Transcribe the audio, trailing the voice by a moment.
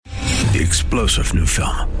The explosive new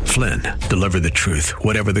film, Flynn, deliver the truth,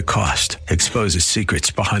 whatever the cost, exposes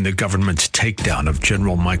secrets behind the government's takedown of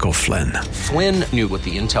General Michael Flynn. Flynn knew what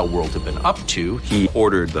the intel world had been up to. He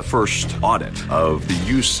ordered the first audit of the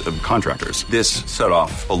use of contractors. This set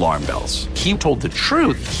off alarm bells. He told the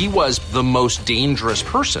truth. He was the most dangerous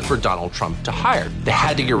person for Donald Trump to hire. They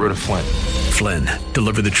had to get rid of Flynn. Flynn,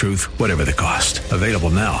 deliver the truth, whatever the cost. Available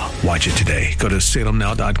now. Watch it today. Go to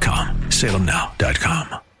salemnow.com.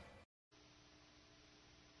 salemnow.com.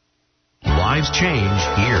 Lives change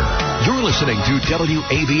here. You're listening to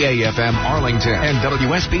WAVA-FM Arlington and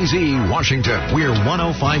WSBZ Washington. We're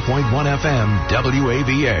 105.1 FM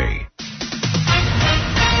WAVA.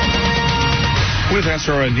 With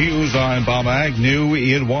SRN News, I'm Bob Agnew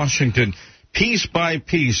in Washington. Piece by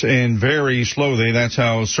piece and very slowly, that's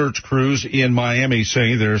how search crews in Miami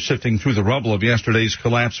say they're sifting through the rubble of yesterday's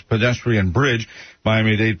collapsed pedestrian bridge.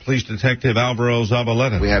 Miami-Dade Police Detective Alvaro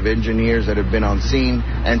Zabaleta. We have engineers that have been on scene.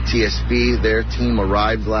 NTSB, their team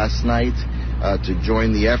arrived last night to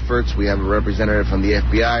join the efforts. We have a representative from the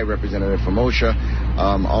FBI, representative from OSHA,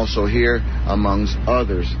 also here, amongst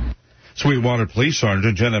others. Sweetwater Police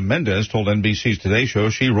Sergeant Jenna Mendez told NBC's Today Show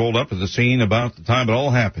she rolled up at the scene about the time it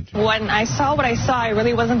all happened. When I saw what I saw, I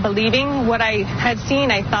really wasn't believing what I had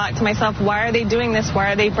seen. I thought to myself, why are they doing this?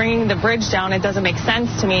 Why are they bringing the bridge down? It doesn't make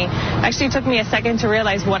sense to me. Actually, it took me a second to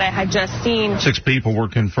realize what I had just seen. 6 people were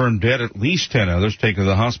confirmed dead, at least 10 others taken to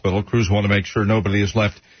the hospital. Crews want to make sure nobody is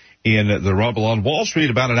left in the rubble. On Wall Street,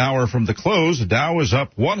 about an hour from the close, the Dow is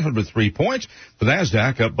up 103 points. The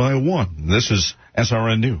NASDAQ up by 1. This is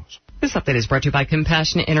SRN News. This update is brought to you by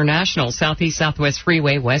Compassion International. Southeast Southwest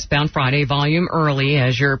Freeway, westbound Friday, volume early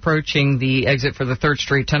as you're approaching the exit for the 3rd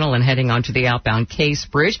Street Tunnel and heading onto the outbound Case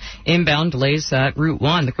Bridge. Inbound delays at Route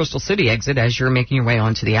 1, the Crystal City exit, as you're making your way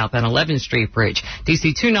onto the outbound 11th Street Bridge.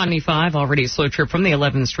 DC 295, already a slow trip from the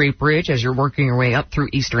 11th Street Bridge as you're working your way up through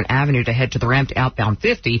Eastern Avenue to head to the ramp to outbound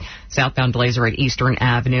 50. Southbound delays are at Eastern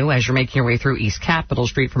Avenue as you're making your way through East Capitol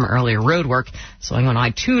Street from earlier road work. Slowing on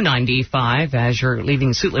I-295 as you're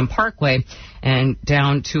leaving Suitland Parkway and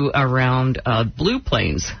down to around Blue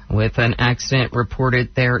Plains with an accident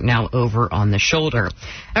reported there, now over on the shoulder.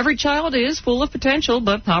 Every child is full of potential,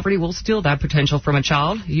 but poverty will steal that potential from a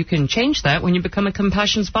child. You can change that when you become a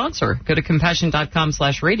Compassion sponsor. Go to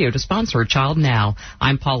compassion.com/radio to sponsor a child now.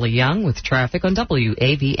 I'm Paula Young with traffic on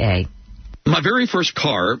WAVA. My very first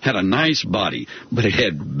car had a nice body, but it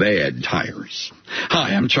had bad tires.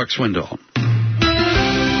 Hi, I'm Chuck Swindoll.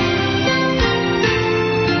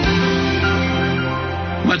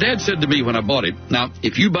 My dad said to me when I bought it, now,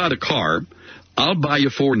 if you buy the car, I'll buy you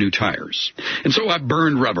 4 new tires. And so I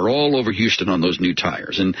burned rubber all over Houston on those new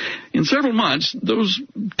tires. And in several months, those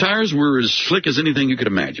tires were as slick as anything you could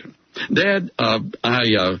imagine. Dad, I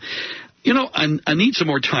need some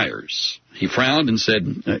more tires. He frowned and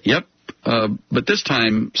said, yep, but this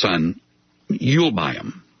time, son, you'll buy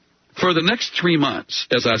them. For the next 3 months,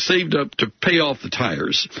 as I saved up to pay off the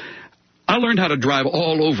tires, I learned how to drive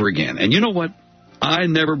all over again. And you know what? I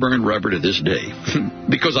never burn rubber to this day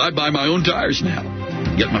because I buy my own tires now.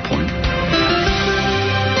 Get my point?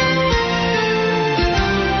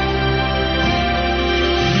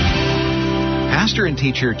 Pastor and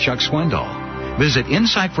teacher Chuck Swindoll. Visit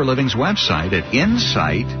Insight for Living's website at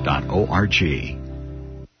insight.org.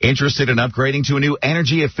 Interested in upgrading to a new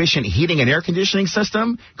energy-efficient heating and air conditioning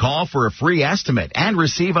system? Call for a free estimate and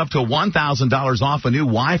receive up to $1,000 off a new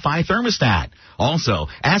Wi-Fi thermostat. Also,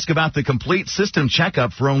 ask about the complete system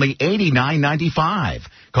checkup for only $89.95.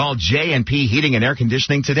 Call J&P Heating and Air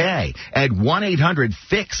Conditioning today at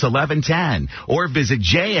 1-800-FIX-1110 or visit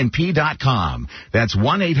jnp.com. That's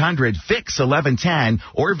 1-800-FIX-1110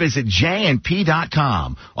 or visit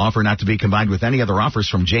jnp.com. Offer not to be combined with any other offers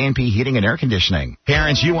from J&P Heating and Air Conditioning.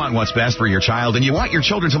 Parents, you want what's best for your child, and you want your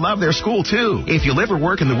children to love their school, too. If you live or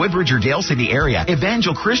work in the Woodbridge or Dale City area,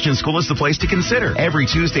 Evangel Christian School is the place to consider. Every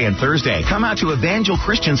Tuesday and Thursday, come out to Evangel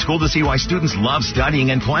Christian School to see why students love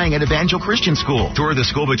studying and playing at Evangel Christian School. Tour the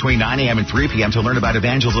school between 9 a.m. and 3 p.m. to learn about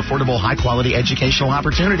Evangel's affordable, high-quality educational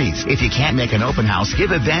opportunities. If you can't make an open house,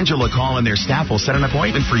 give Evangel a call and their staff will set an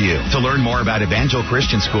appointment for you. To learn more about Evangel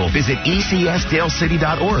Christian School, visit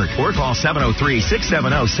ecsdalecity.org or call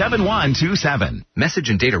 703-670-7127. Message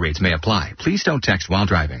and data rates may apply. Please don't text while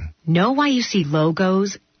driving. Know why you see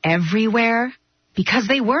logos everywhere? Because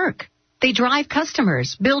they work. They drive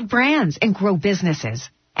customers, build brands, and grow businesses.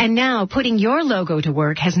 And now putting your logo to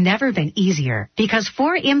work has never been easier because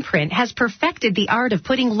 4imprint has perfected the art of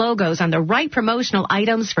putting logos on the right promotional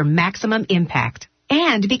items for maximum impact.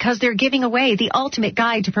 And because they're giving away the ultimate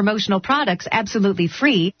guide to promotional products absolutely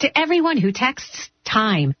free to everyone who texts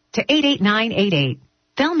TIME to 88988.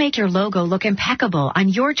 They'll make your logo look impeccable on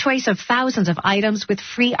your choice of thousands of items with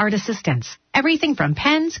free art assistance. Everything from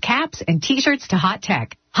pens, caps, and t-shirts to hot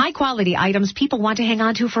tech. High-quality items people want to hang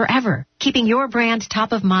on to forever, keeping your brand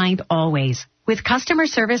top of mind always. With customer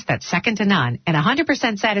service that's second to none and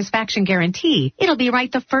 100% satisfaction guarantee, it'll be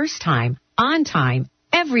right the first time, on time,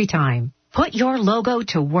 every time. Put your logo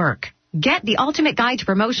to work. Get the ultimate guide to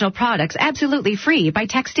promotional products absolutely free by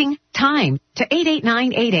texting TIME to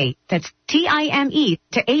 88988. That's TIME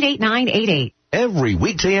to 88988. Every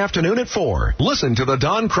weekday afternoon at 4, listen to The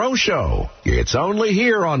Don Crow Show. It's only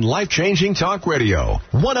here on Life-Changing Talk Radio,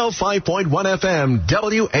 105.1 FM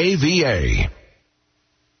WAVA.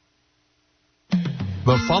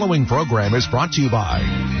 The following program is brought to you by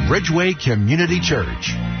Bridgeway Community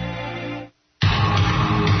Church.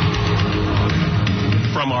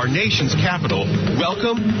 From our nation's capital,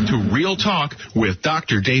 welcome to Real Talk with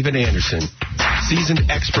Dr. David Anderson.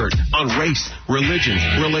 Seasoned expert on race, religion,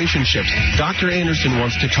 relationships, Dr. Anderson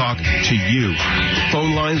wants to talk to you.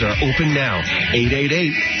 Phone lines are open now,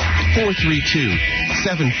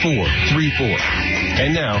 888-432-7434.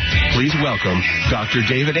 And now, please welcome Dr.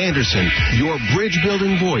 David Anderson, your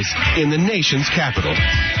bridge-building voice in the nation's capital.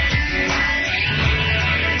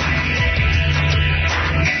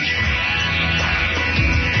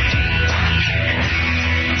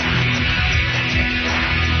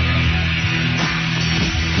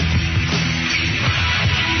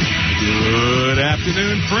 Good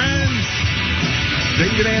afternoon, friends.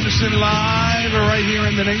 David Anderson live right here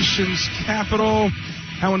in the nation's capital.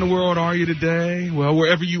 How in the world are you today? Well,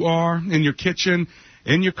 wherever you are, in your kitchen,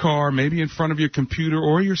 in your car, maybe in front of your computer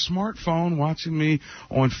or your smartphone, watching me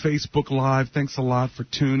on Facebook Live. Thanks a lot for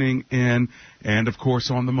tuning in. And, of course,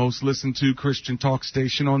 on the most listened to Christian talk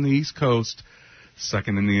station on the East Coast,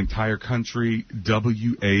 second in the entire country,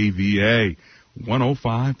 WAVA,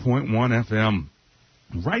 105.1 FM.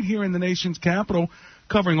 Right here in the nation's capital,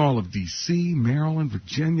 covering all of D.C., Maryland,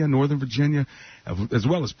 Virginia, Northern Virginia, as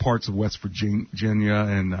well as parts of West Virginia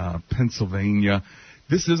and Pennsylvania.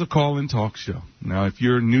 This is a call-in talk show. Now, if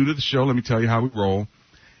you're new to the show, let me tell you how we roll.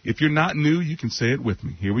 If you're not new, you can say it with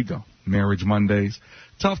me. Here we go. Marriage Mondays,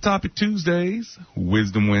 Tough Topic Tuesdays,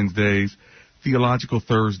 Wisdom Wednesdays, Theological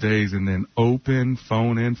Thursdays, and then open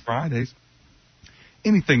phone-in Fridays.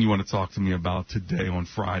 Anything you want to talk to me about today on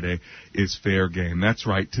Friday is fair game. That's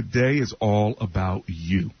right. Today is all about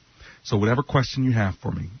you. So whatever question you have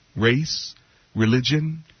for me, race,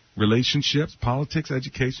 religion, relationships, politics,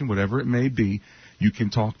 education, whatever it may be, you can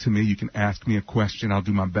talk to me. You can ask me a question. I'll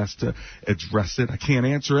do my best to address it. I can't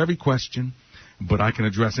answer every question, but I can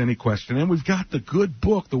address any question. And we've got the good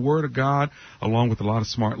book, the Word of God, along with a lot of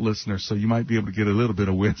smart listeners, so you might be able to get a little bit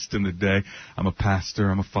of wisdom today. I'm a pastor,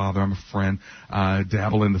 I'm a father, I'm a friend. I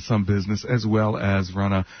dabble into some business as well as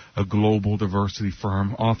run a global diversity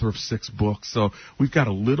firm, author of 6 books. So we've got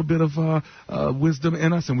a little bit of wisdom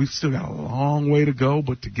in us, and we've still got a long way to go,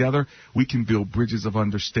 but together we can build bridges of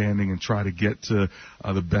understanding and try to get to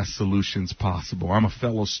the best solutions possible. I'm a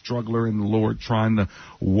fellow struggler in the Lord, trying to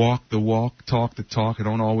walk the walk, talk the talk. I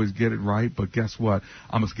don't always get it right, but guess what?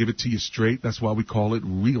 I must give it to you straight. That's why we call it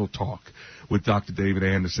Real Talk with Dr. David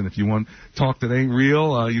Anderson. If you want talk that ain't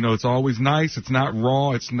real, it's always nice. It's not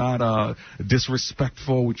raw. It's not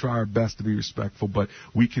disrespectful. We try our best to be respectful, but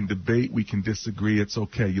we can debate. We can disagree. It's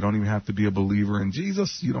okay. You don't even have to be a believer in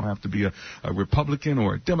Jesus. You don't have to be a Republican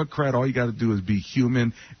or a Democrat. All you got to do is be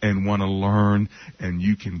human and want to learn, and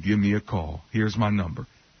you can give me a call. Here's my number,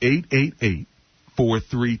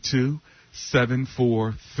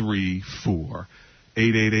 888-432-7434.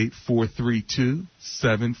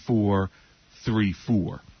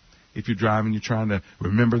 888-432-7434. If you're driving, you're trying to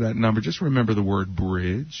remember that number, just remember the word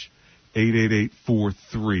bridge.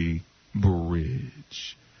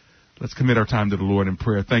 888-43-BRIDGE. Let's commit our time to the Lord in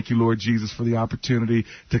prayer. Thank you, Lord Jesus, for the opportunity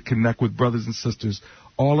to connect with brothers and sisters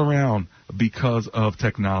all around because of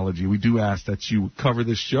technology. We do ask that you would cover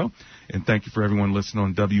this show, and thank you for everyone listening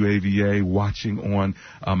on WAVA, watching on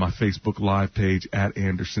my Facebook Live page at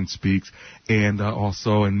Anderson Speaks, and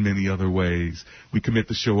also in many other ways. We commit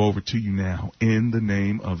the show over to you now in the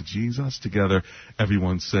name of Jesus. Together,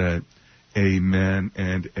 everyone said, amen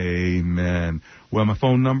and amen. Well, my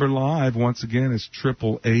phone number live, once again, is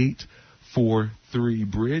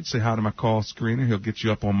 888-43-BRIDGE. Say hi to my call screener. He'll get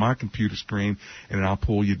you up on my computer screen, and I'll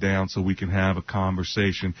pull you down so we can have a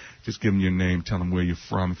conversation. Just give him your name. Tell him where you're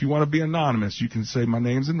from. If you want to be anonymous, you can say my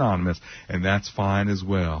name's anonymous, and that's fine as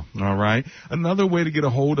well. All right? Another way to get a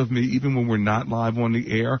hold of me, even when we're not live on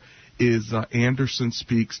the air, is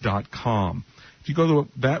AndersonSpeaks.com. If you go to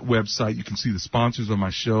that website, you can see the sponsors of my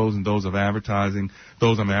shows and those I'm advertising,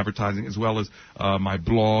 as well as my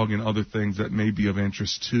blog and other things that may be of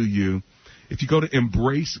interest to you. If you go to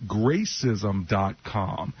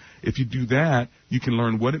embracegracism.com, if you do that, you can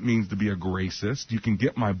learn what it means to be a gracist. You can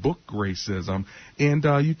get my book, Gracism, and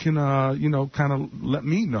you can, kind of let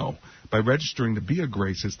me know by registering to be a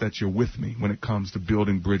gracist that you're with me when it comes to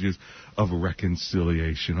building bridges of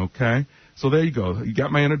reconciliation, okay? So there you go. You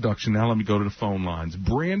got my introduction. Now let me go to the phone lines.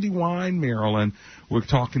 Brandywine, Maryland. We're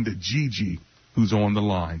talking to Gigi, who's on the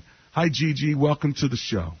line. Hi, Gigi. Welcome to the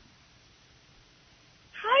show.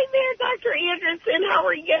 Hi there, Dr. Anderson. How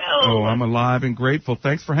are you? Oh, I'm alive and grateful.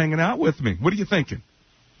 Thanks for hanging out with me. What are you thinking?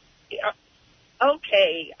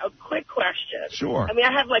 Okay, a quick question. Sure. I mean,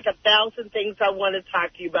 I have like 1,000 things I want to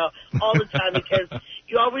talk to you about all the time because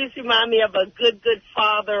you always remind me of a good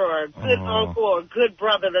father or a good uncle or a good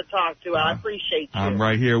brother to talk to. I appreciate you. I'm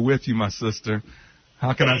right here with you, my sister.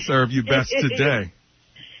 How can I serve you best today?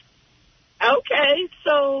 Okay,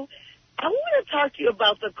 so I want to talk to you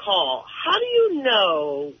about the call. How do you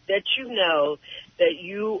know that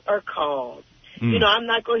you are called? You know, I'm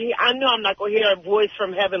not going to hear a voice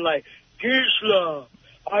from heaven like, Gisla,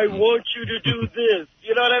 I want you to do this.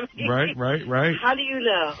 You know what I mean? Right. How do you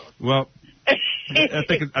know? Well, I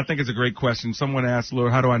think it's a great question. Someone asked,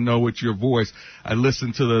 Lord, how do I know it's your voice? I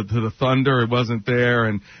listened to the thunder, it wasn't there,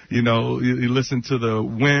 and you listened to the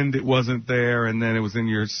wind, it wasn't there, and then it was in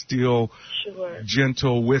your still,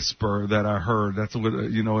 gentle whisper that I heard. That's what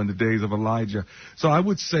in the days of Elijah. So I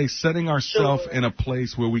would say setting ourselves in a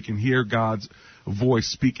place where we can hear God's voice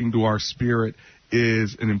speaking to our spirit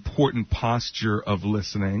is an important posture of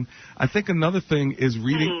listening. I think another thing is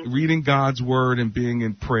reading God's word and being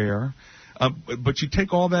in prayer. But you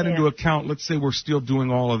take all that into account. Let's say we're still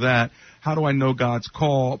doing all of that. How do I know God's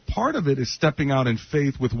call? Part of it is stepping out in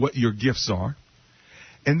faith with what your gifts are.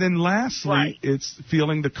 And then lastly, it's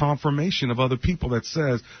feeling the confirmation of other people that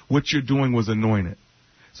says what you're doing was anointed.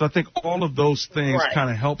 So I think all of those things kind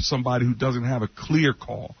of help somebody who doesn't have a clear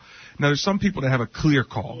call. Now, there's some people that have a clear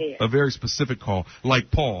call, a very specific call, like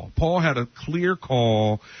Paul. Paul had a clear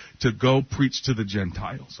call to go preach to the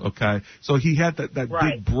Gentiles, okay? So he had that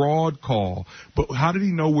big, broad call. But how did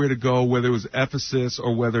he know where to go, whether it was Ephesus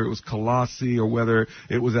or whether it was Colossae or whether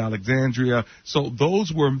it was Alexandria? So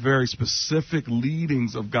those were very specific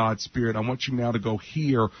leadings of God's Spirit. I want you now to go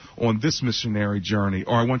here on this missionary journey,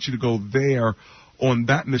 or I want you to go there on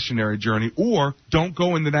that missionary journey, or don't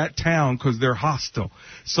go into that town because they're hostile.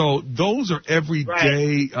 So those are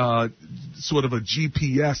everyday sort of a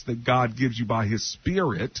GPS that God gives you by His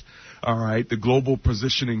Spirit, all right, the global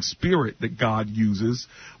positioning spirit that God uses.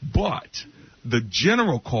 But the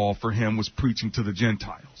general call for Him was preaching to the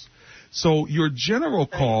Gentiles. So your general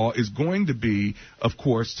call is going to be, of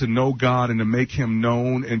course, to know God and to make Him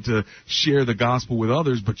known and to share the gospel with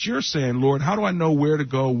others. But you're saying, Lord, how do I know where to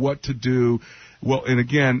go, what to do? Well, and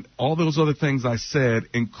again, all those other things I said,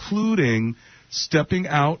 including stepping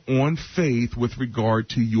out on faith with regard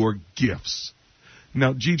to your gifts.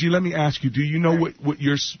 Now, Gigi, let me ask you, do you know what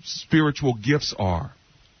your spiritual gifts are?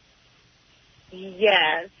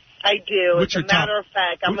 Yes, I do. As a matter of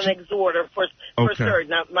fact, I'm an exhorter for certain.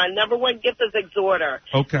 Now, my number one gift is exhorter.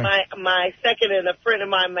 Okay. My second, and a friend of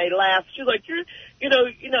mine may laugh. She's like, you're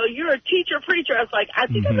a teacher, preacher. I was like, I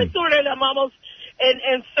think I'm an exhorter, and I'm almost...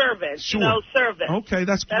 And servant, servant. Okay,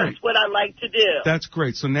 that's great. That's what I like to do. That's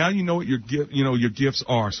great. So now you know what your gifts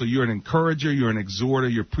are. So you're an encourager, you're an exhorter,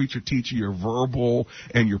 you're a preacher, teacher, you're verbal,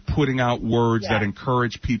 and you're putting out words that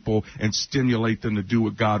encourage people and stimulate them to do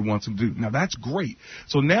what God wants them to do. Now that's great.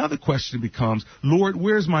 So now the question becomes, Lord,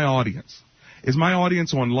 where's my audience? Is my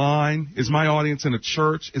audience online? Is my audience in a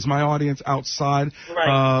church? Is my audience outside?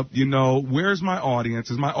 Where's my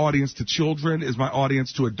audience? Is my audience to children? Is my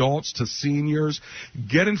audience to adults, to seniors?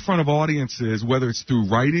 Get in front of audiences, whether it's through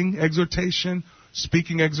writing exhortation,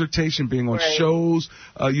 speaking exhortation, being on shows.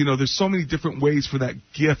 There's so many different ways for that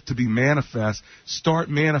gift to be manifest. Start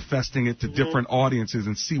manifesting it to different audiences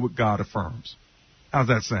and see what God affirms. How's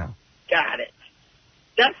that sound? Got it.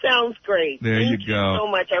 That sounds great. There you go. Thank you so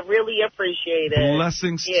much. I really appreciate it.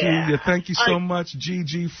 Blessings to you. Thank you so much,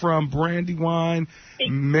 Gigi from Brandywine,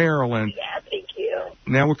 Maryland. Yeah, thank you.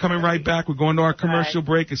 Now we're coming right back. We're going to our commercial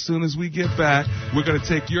break. As soon as we get back, we're going to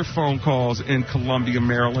take your phone calls in Columbia,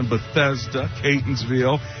 Maryland, Bethesda,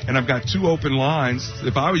 Catonsville, and I've got 2 open lines.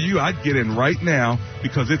 If I were you, I'd get in right now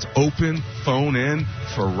because it's open phone in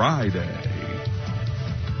Friday.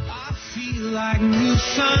 Like new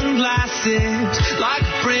sunglasses, like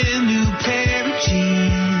a brand new pair of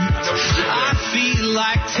jeans. I feel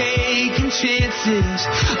like taking chances.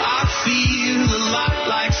 I feel a lot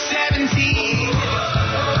like 17.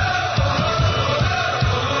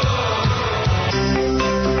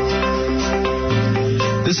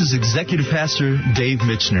 is Executive Pastor Dave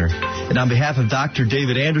Mitchner. And on behalf of Dr.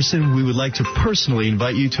 David Anderson, we would like to personally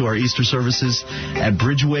invite you to our Easter services at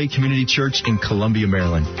Bridgeway Community Church in Columbia,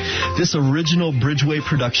 Maryland. This original Bridgeway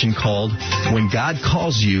production called When God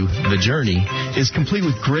Calls You, The Journey is complete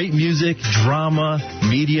with great music, drama,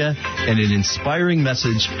 media, and an inspiring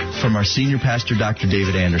message from our senior pastor, Dr.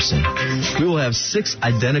 David Anderson. We will have 6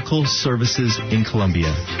 identical services in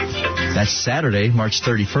Columbia. That's Saturday, March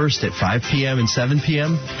 31st at 5 p.m. and 7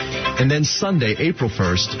 p.m., and then Sunday, April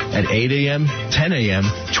 1st at 8 a.m., 10 a.m.,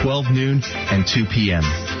 12 noon, and 2 p.m.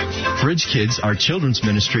 Bridge Kids, our children's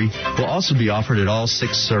ministry, will also be offered at all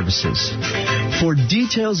 6 services. For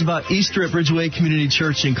details about Easter at Bridgeway Community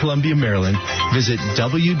Church in Columbia, Maryland, visit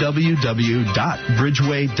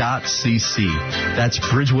www.bridgeway.cc. That's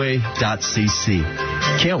bridgeway.cc.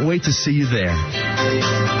 Can't wait to see you there.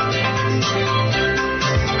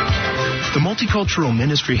 The Multicultural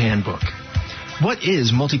Ministry Handbook. What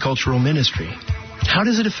is multicultural ministry? How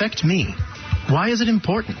does it affect me? Why is it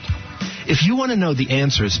important? If you want to know the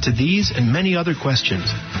answers to these and many other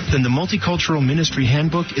questions, then the Multicultural Ministry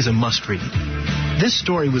Handbook is a must-read. This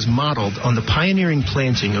story was modeled on the pioneering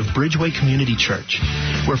planting of Bridgeway Community Church,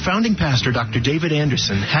 where founding pastor Dr. David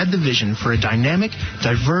Anderson had the vision for a dynamic,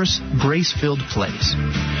 diverse, grace-filled place.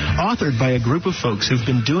 Authored by a group of folks who've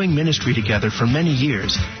been doing ministry together for many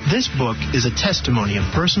years, this book is a testimony of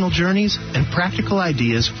personal journeys and practical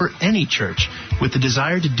ideas for any church with the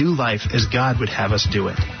desire to do life as God would have us do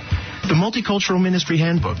it. The Multicultural Ministry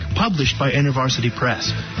Handbook, published by InterVarsity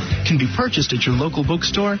Press, can be purchased at your local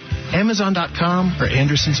bookstore, Amazon.com, or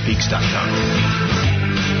AndersonSpeaks.com.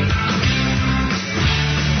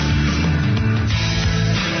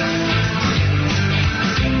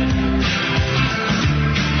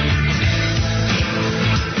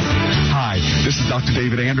 This is Dr.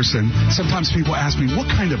 David Anderson. Sometimes people ask me, what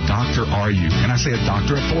kind of doctor are you? And I say, a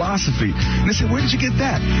doctor of philosophy. And they say, where did you get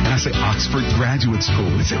that? And I say, Oxford Graduate School.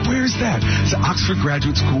 They say, where's that? I say, Oxford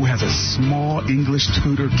Graduate School has a small English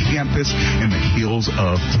tutor campus in the hills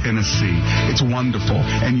of Tennessee. It's wonderful.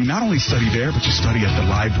 And you not only study there, but you study at the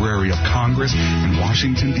Library of Congress in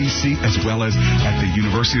Washington, D.C., as well as at the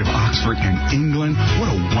University of Oxford in England.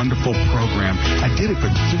 What a wonderful program. I did it for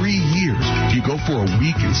 3 years. You go for a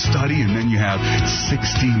week and study, and then you have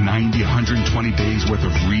 60, 90, 120 days worth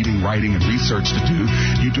of reading, writing, and research to do.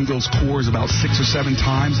 You do those cores about 6 or 7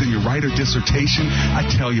 times, then you write a dissertation. I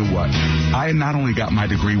tell you what, I not only got my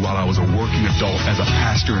degree while I was a working adult as a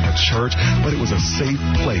pastor in a church, but it was a safe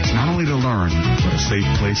place, not only to learn, but a safe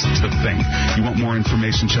place to think. You want more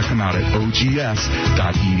information, check them out at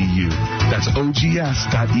ogs.edu. That's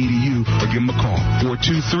ogs.edu, or give them a call,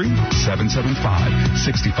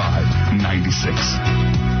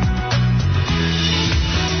 423-775-6596.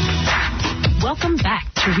 Welcome back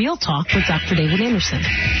to Real Talk with Dr. David Anderson.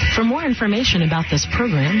 For more information about this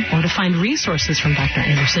program or to find resources from Dr.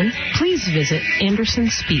 Anderson, please visit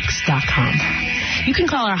AndersonSpeaks.com. You can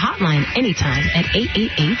call our hotline anytime at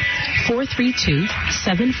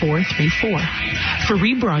 888-432-7434. For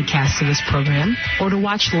rebroadcasts of this program or to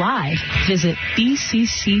watch live, visit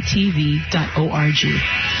bcctv.org.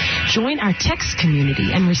 Join our text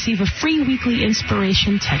community and receive a free weekly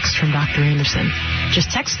inspiration text from Dr. Anderson.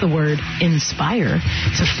 Just text the word INSPIRE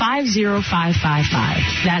to 50555.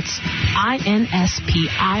 That's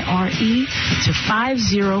INSPIRE to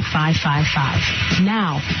 50555.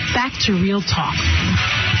 Now, back to Real Talk.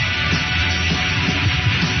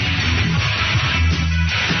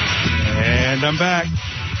 And I'm back.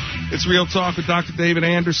 It's Real Talk with Dr. David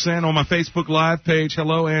Anderson on my Facebook Live page.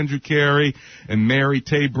 Hello, Andrew Carey and Mary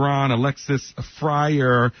Tabron, Alexis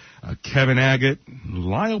Fryer, Kevin Agate,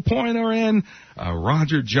 Lyle Pointer, and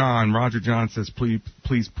Roger John. Roger John says,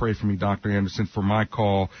 please pray for me, Dr. Anderson, for my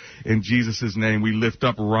call. In Jesus' name, we lift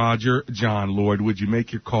up Roger John. Lord, would you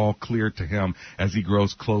make your call clear to him as he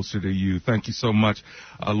grows closer to you? Thank you so much,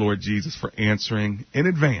 Lord Jesus, for answering in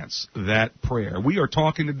advance that prayer. We are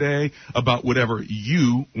talking today about whatever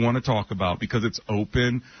you want to talk about, because it's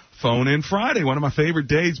open Phone In Friday, one of my favorite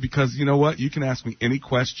days, because you know what? You can ask me any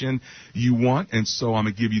question you want, and so I'm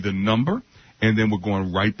going to give you the number, and then we're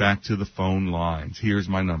going right back to the phone lines. Here's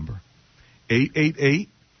my number,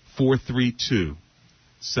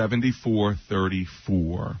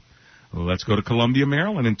 888-432-7434. Let's go to Columbia,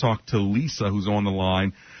 Maryland, and talk to Lisa, who's on the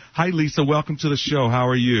line. Hi, Lisa. Welcome to the show. How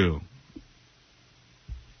are you?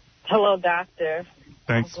 Hello, doctor.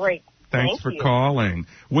 Thanks. I'm great. Thanks for calling.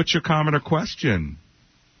 What's your comment or question?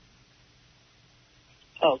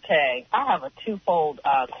 Okay. I have a twofold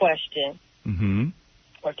question. Mm-hmm.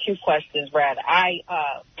 Or two questions, rather. I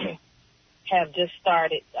have just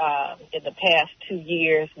started in the past 2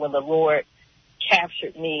 years when the Lord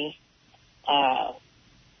captured me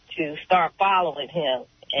to start following him.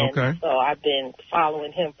 And so I've been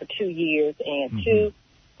following him for 2 years, and two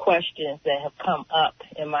questions that have come up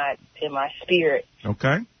in my spirit.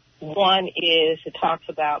 Okay. One is it talks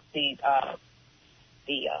about the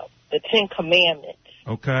 10 Commandments.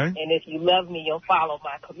 Okay. And if you love me, you'll follow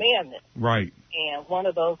my commandments. Right. And one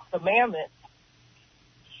of those commandments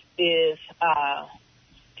is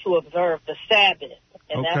to observe the Sabbath.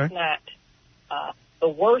 And that's not the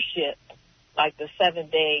worship like the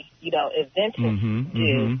 7-day, Adventists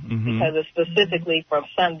do, because it's specifically from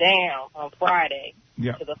sundown on Friday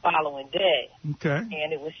to the following day. Okay.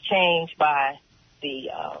 And it was changed by the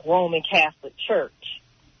Roman Catholic Church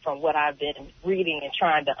from what I've been reading and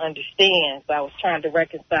trying to understand. So I was trying to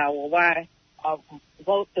reconcile, why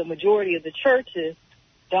both the majority of the churches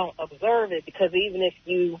don't observe it, because even if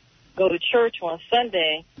you go to church on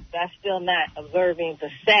Sunday, that's still not observing the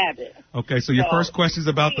Sabbath. Okay, so your first question is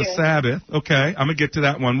about the Sabbath. Okay, I'm going to get to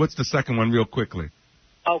that one. What's the second one real quickly?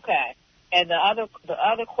 Okay. And the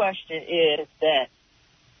other question is that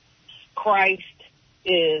Christ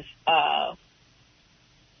is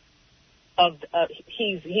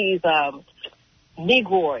he's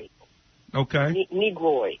Negroid. Okay.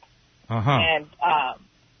 Negroid. Uh-huh. And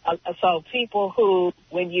so people who,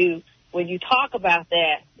 when you talk about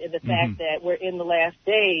that, and the fact that we're in the last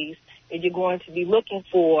days, and you're going to be looking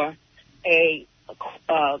for a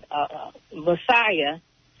Messiah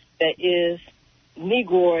that is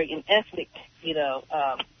Negroid in ethnic,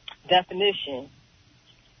 definition,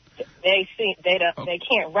 they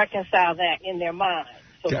can't reconcile that in their mind.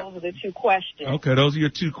 So those are the two questions. Okay, those are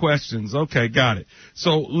your two questions. Okay, got it.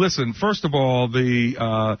 So listen, first of all,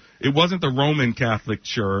 it wasn't the Roman Catholic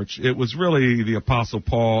Church. It was really the Apostle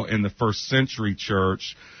Paul in the first century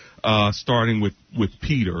church, starting with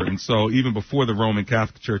Peter. And so even before the Roman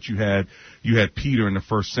Catholic Church, you had Peter in the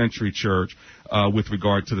first century church with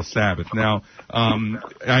regard to the Sabbath. Now,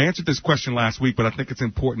 I answered this question last week, but I think it's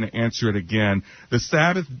important to answer it again. The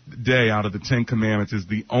Sabbath day out of the 10 Commandments is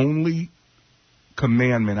the only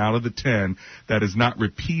commandment out of the 10 that is not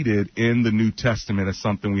repeated in the New Testament as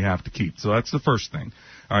something we have to keep. So that's the first thing.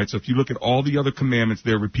 All right, so if you look at all the other commandments,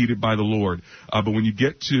 they're repeated by the Lord. But when you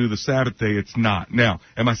get to the Sabbath day, it's not. Now,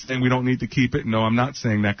 am I saying we don't need to keep it? No, I'm not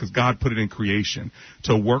saying that, because God put it in creation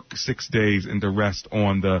to work 6 days and to rest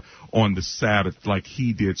on the Sabbath like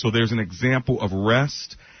he did. So there's an example of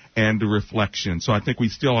rest and the reflection. So I think we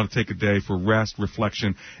still ought to take a day for rest,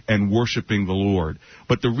 reflection, and worshiping the Lord.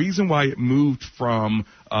 But the reason why it moved from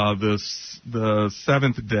the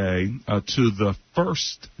seventh day to the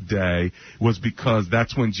first day was because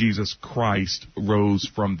that's when Jesus Christ rose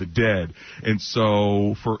from the dead. And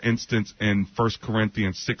so, for instance, in 1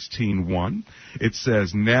 Corinthians 16:1, it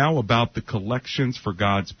says, "Now about the collections for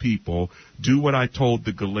God's people, do what I told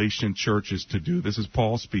the Galatian churches to do." This is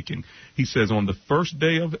Paul speaking. He says, "On the first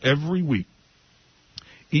day of every week,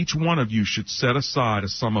 each one of you should set aside a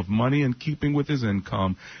sum of money in keeping with his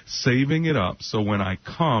income, saving it up, so when I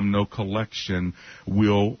come, no collection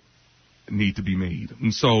will need to be made."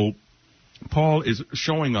 And so Paul is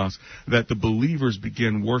showing us that the believers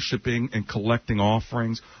begin worshiping and collecting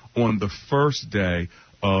offerings on the first day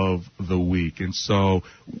of the week. And so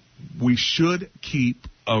we should keep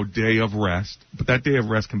a day of rest, but that day of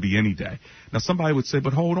rest can be any day. Now, somebody would say,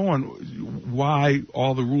 but hold on, why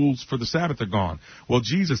all the rules for the Sabbath are gone? Well,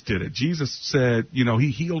 Jesus did it. Jesus said,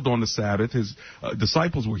 he healed on the Sabbath. His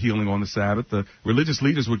disciples were healing on the Sabbath. The religious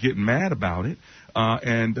leaders were getting mad about it,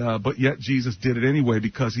 but yet Jesus did it anyway,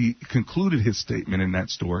 because he concluded his statement in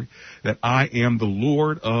that story that I am the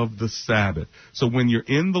Lord of the Sabbath. So when you're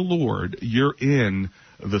in the Lord, you're in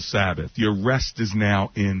the Sabbath. Your rest is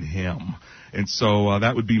now in him. And so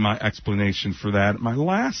that would be my explanation for that. My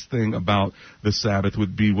last thing about the Sabbath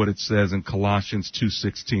would be what it says in Colossians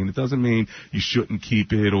 2:16. It doesn't mean you shouldn't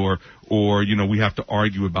keep it or we have to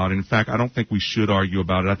argue about it. In fact, I don't think we should argue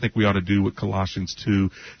about it. I think we ought to do what Colossians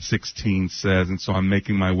 2:16 says. And so I'm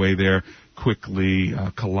making my way there quickly.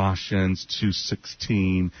 Colossians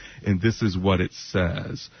 2:16, and this is what it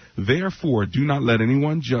says. "Therefore, do not let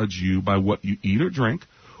anyone judge you by what you eat or drink,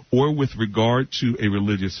 or with regard to a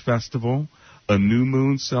religious festival, a new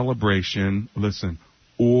moon celebration," listen,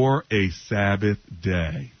 "or a Sabbath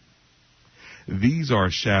day. These are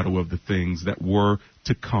a shadow of the things that were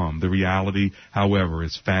to come. The reality, however,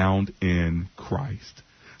 is found in Christ."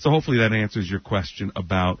 So hopefully that answers your question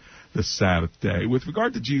about the Sabbath day. With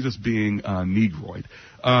regard to Jesus being Negroid,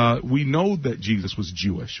 we know that Jesus was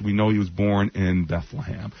Jewish. We know he was born in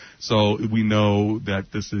Bethlehem. So we know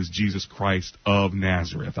that this is Jesus Christ of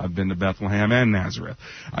Nazareth. I've been to Bethlehem and Nazareth.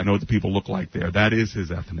 I know what the people look like there. That is his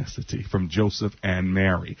ethnicity, from Joseph and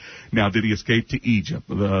Mary. Now, did he escape to Egypt,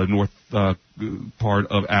 the north part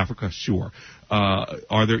of Africa? Sure.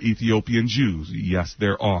 Are there Ethiopian Jews? Yes,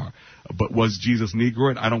 there are. But was Jesus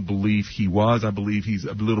Negroid? I don't believe he was. I believe he's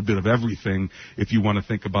a little bit of everything, if you want to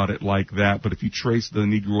think about it like that. But if you trace the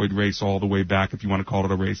Negroid race all the way back, if you want to call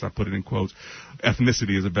it a race, I put it in quotes.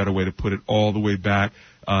 Ethnicity is a better way to put it, all the way back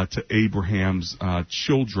to Abraham's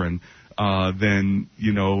children. Then,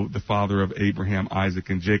 the father of Abraham, Isaac,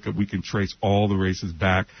 and Jacob, we can trace all the races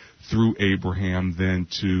back through Abraham, then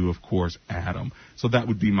to, of course, Adam. So that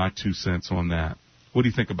would be my 2 cents on that. What do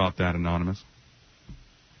you think about that, Anonymous?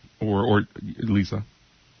 Or Lisa?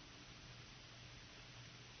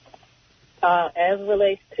 As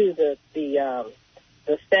relates to the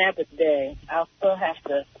Sabbath day, I'll still have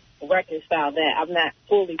to reconcile that. I'm not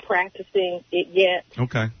fully practicing it yet.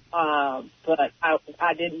 Okay. But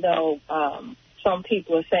I didn't know some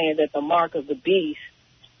people are saying that the mark of the beast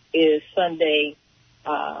is Sunday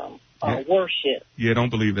worship. Yeah,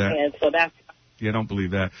 don't believe that. And so that's... Yeah, don't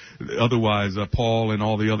believe that. Otherwise, Paul and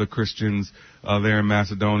all the other Christians there in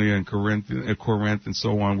Macedonia and Corinth and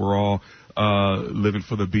so on were all living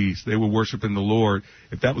for the beast. They were worshiping the Lord.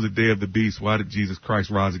 If that was a day of the beast, why did Jesus Christ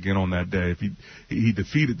rise again on that day? If he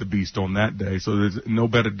defeated the beast on that day, so there's no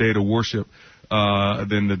better day to worship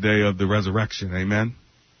than the day of the resurrection. Amen.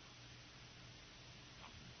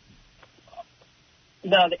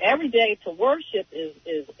 No, every day to worship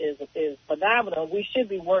is phenomenal. We should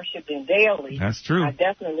be worshiping daily. That's true. I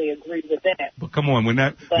definitely agree with that. But come on,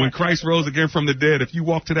 when Christ rose again from the dead, if you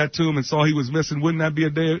walked to that tomb and saw he was missing, wouldn't that be a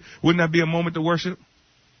day? Wouldn't that be a moment to worship?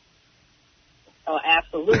 Oh,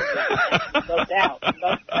 absolutely. No doubt.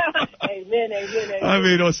 Amen. I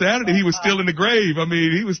mean, on Saturday he was still in the grave. I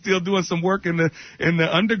mean, he was still doing some work in the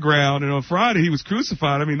underground, and on Friday he was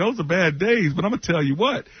crucified. I mean, those are bad days. But I'm gonna tell you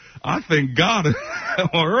what, I thank God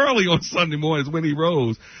early on Sunday morning is when he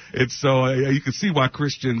rose. It's so you can see why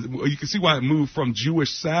you can see why it moved from Jewish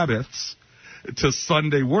Sabbaths to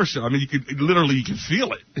Sunday worship. I mean, you can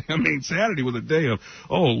feel it. I mean, Saturday was a day of,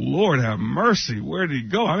 oh, Lord have mercy. Where did he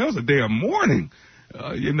go? I mean, it was a day of mourning,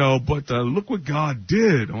 but look what God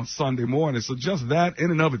did on Sunday morning. So just that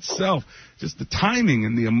in and of itself, just the timing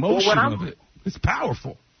and the emotion of it, it's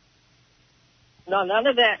powerful. No, none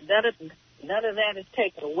of that is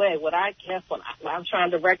taken away. What I'm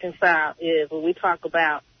trying to reconcile is when we talk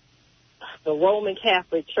about the Roman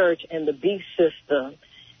Catholic Church and the beast system,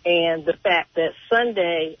 and the fact that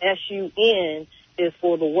Sunday, S-U-N, is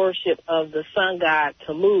for the worship of the sun god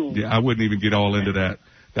Tammuz. Yeah, I wouldn't even get all into that.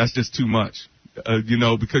 That's just too much.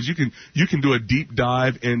 Because you can do a deep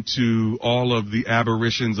dive into all of the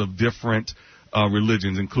aberrations of different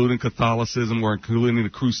religions, including Catholicism or including the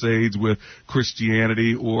Crusades with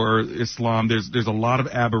Christianity or Islam. There's a lot of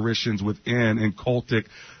aberrations within and cultic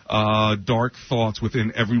dark thoughts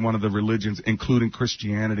within every one of the religions, including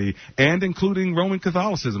Christianity and including Roman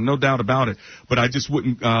Catholicism, no doubt about it. But I just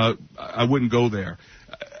wouldn't go there.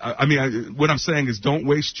 I mean, what I'm saying is don't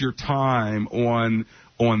waste your time on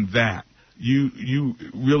that. You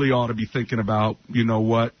really ought to be thinking about,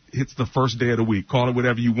 what? It's the first day of the week. Call it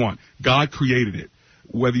whatever you want. God created it.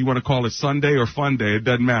 Whether you want to call it Sunday or Fun Day, it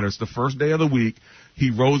doesn't matter. It's the first day of the week. He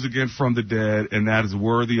rose again from the dead, and that is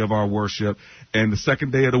worthy of our worship. And the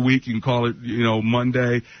second day of the week, you can call it,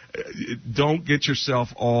 Monday. Don't get yourself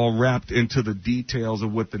all wrapped into the details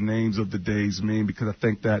of what the names of the days mean, because I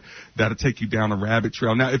think that'll take you down a rabbit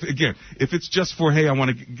trail. Now, if it's just for, hey, I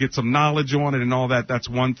want to get some knowledge on it and all that, that's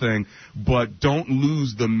one thing. But don't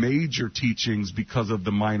lose the major teachings because of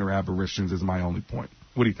the minor aberrations is my only point.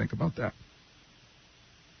 What do you think about that?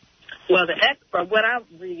 Well, from what I'm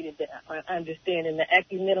reading, understanding, the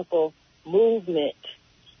ecumenical movement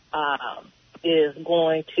is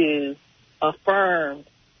going to affirm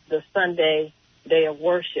the Sunday day of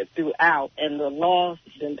worship throughout, and the laws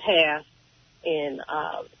have been passed in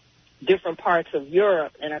different parts of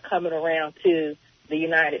Europe and are coming around to the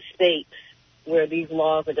United States, where these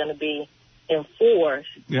laws are going to be enforced.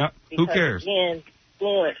 Yeah, who cares? Again,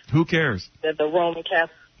 who cares? That the Roman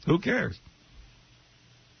Catholic. Who cares?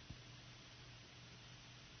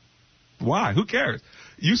 Why? Who cares?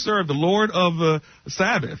 You serve the Lord of the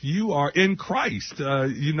Sabbath. You are in Christ,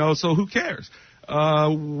 so who cares?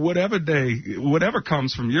 whatever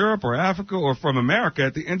comes from Europe or Africa or from America,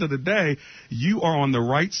 at the end of the day, you are on the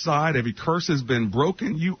right side. Every curse has been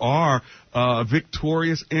broken. You are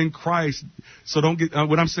victorious in Christ. So don't get,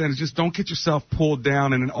 what I'm saying is just don't get yourself pulled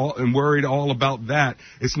down and worried all about that.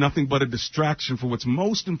 It's nothing but a distraction for what's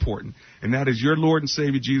most important, and that is your Lord and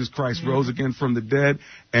Savior Jesus Christ rose again from the dead,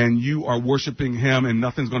 and you are worshiping him, and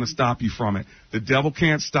nothing's going to stop you from it. The devil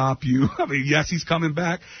can't stop you. I mean, yes, he's coming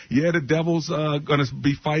back. Yeah, the devil's going to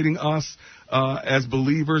be fighting us as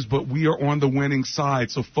believers, but we are on the winning side.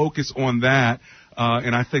 So focus on that,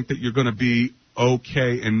 and I think that you're going to be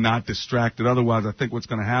okay and not distracted. Otherwise, I think what's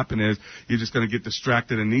going to happen is you're just going to get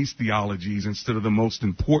distracted in these theologies instead of the most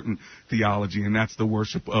important theology, and that's the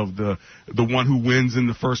worship of the one who wins in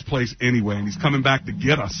the first place anyway, and he's coming back to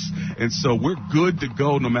get us. And so we're good to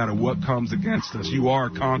go no matter what comes against us. You are a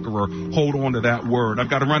conqueror. Hold on to that word. I've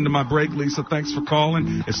got to run to my break, Lisa. Thanks for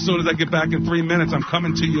calling. As soon as I get back in 3 minutes, I'm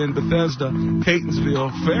coming to you in Bethesda,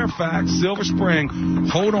 Catonsville, Fairfax, Silver Spring.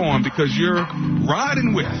 Hold on, because you're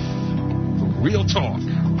riding with Real Talk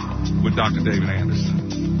with Dr. David Anderson.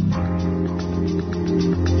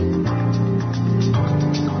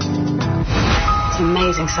 It's an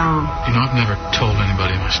amazing song. You know, I've never told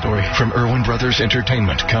anybody my story. From Irwin Brothers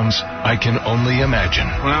Entertainment comes I Can Only Imagine.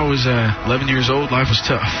 When I was 11 years old, life was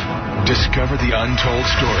tough. Discover the untold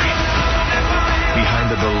story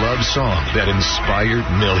behind the beloved song that inspired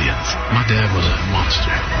millions. My dad was a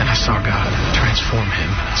monster, and I saw God transform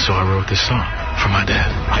him, so I wrote this song for my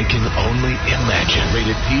dad. I Can Only Imagine.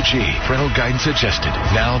 Rated PG. Parental guidance suggested.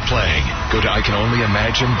 Now playing. Go to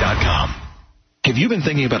ICanOnlyImagine.com. Have you been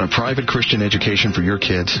thinking about a private Christian education for your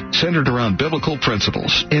kids, centered around biblical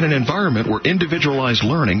principles, in an environment where individualized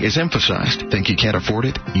learning is emphasized? Think you can't afford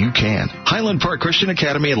it? You can. Highland Park Christian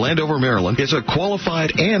Academy in Landover, Maryland is a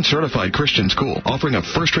qualified and certified Christian school, offering a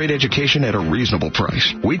first-rate education at a reasonable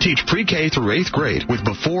price. We teach pre-K through 8th grade with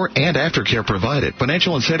before and after care provided.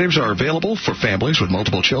 Financial incentives are available for families with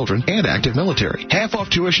multiple children and active military. Half-off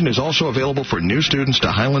tuition is also available for new students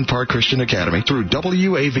to Highland Park Christian Academy through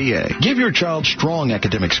WAVA. Give your child strong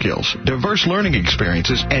academic skills, diverse learning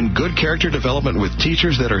experiences, and good character development with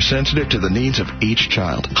teachers that are sensitive to the needs of each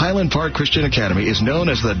child. Highland Park Christian Academy is known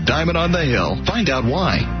as the Diamond on the Hill. Find out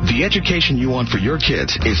why. The education you want for your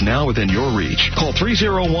kids is now within your reach. Call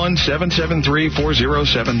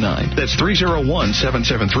 301-773-4079. That's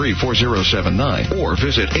 301-773-4079. Or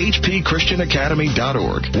visit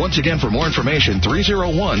hpchristianacademy.org. Once again, for more information,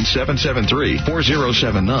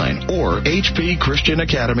 301-773-4079 or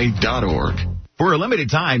hpchristianacademy.org. For a limited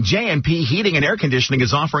time, J&P Heating and Air Conditioning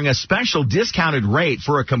is offering a special discounted rate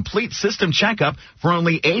for a complete system checkup for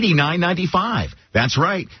only $89.95. That's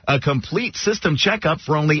right, a complete system checkup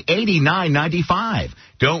for only $89.95.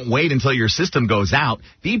 Don't wait until your system goes out.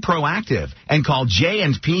 Be proactive and call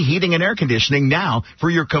J&P Heating and Air Conditioning now for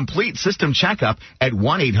your complete system checkup at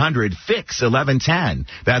 1-800-FIX-1110.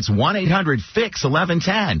 That's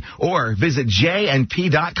 1-800-FIX-1110. Or visit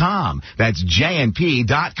jnp.com. That's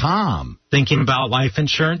jnp.com. Thinking about life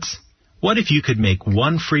insurance? What if you could make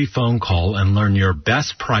one free phone call and learn your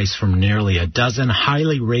best price from nearly a dozen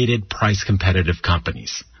highly rated price competitive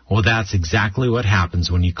companies? Well, that's exactly what happens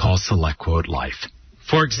when you call SelectQuote Life.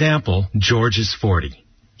 For example, George is 40.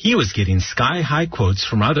 He was getting sky-high quotes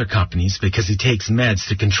from other companies because he takes meds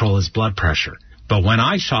to control his blood pressure. But when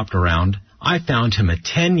I shopped around, I found him a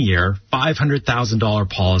 10-year, $500,000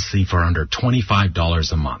 policy for under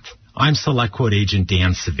 $25 a month. I'm SelectQuote agent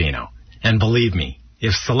Dan Savino. And believe me,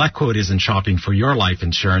 if SelectQuote isn't shopping for your life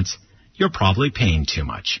insurance, you're probably paying too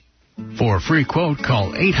much. For a free quote,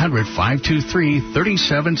 call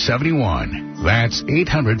 800-523-3771. That's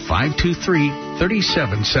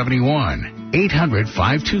 800-523-3771.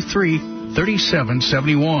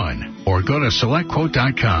 800-523-3771. Or go to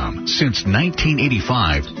SelectQuote.com. Since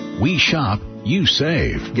 1985, we shop, you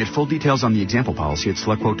save. Get full details on the example policy at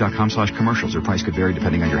SelectQuote.com/commercials. Your price could vary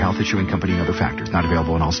depending on your health, issuing company, and other factors. Not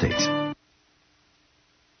available in all states.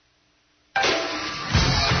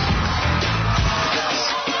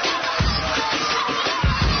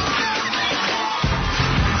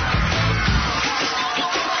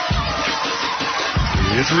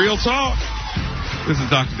 It's Real Talk. This is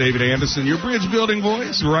Dr. David Anderson, your bridge building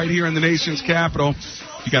voice right here in the nation's capital.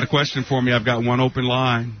 If you got a question for me, I've got one open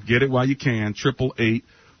line. Get it while you can.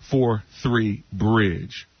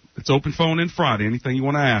 888-43-BRIDGE. It's open phone in Friday. Anything you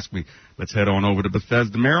want to ask me. Let's head on over to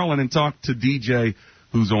Bethesda, Maryland, and talk to DJ,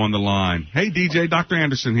 who's on the line. Hey, DJ, Dr.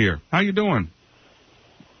 Anderson here. How you doing?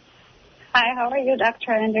 Hi, how are you,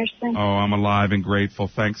 Dr. Anderson? Oh, I'm alive and grateful.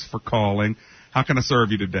 Thanks for calling. How can I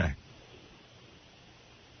serve you today?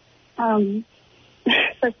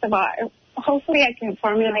 First of all, I hopefully I can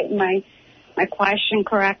formulate my question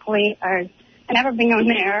correctly. I've never been on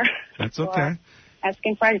air. That's okay.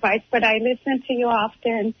 Asking for advice, but I listen to you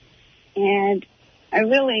often, and I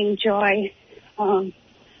really enjoy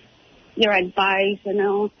your advice. You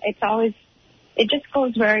know, it just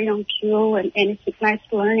goes very on cue, and it's nice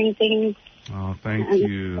learning things. Oh, thank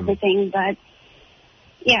you. Everything, but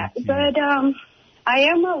yeah, but I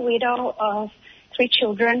am a widow of 3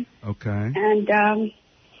 children. Okay. And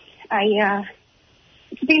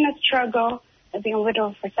it's been a struggle. I've been a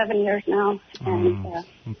widow for 7 years now, and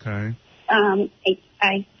okay. I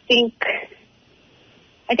think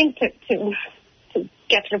to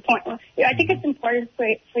get to the point, I think it's important for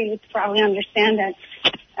you to probably understand that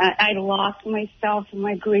I lost myself in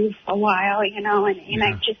my grief for a while, you know, and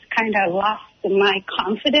I just kind of lost my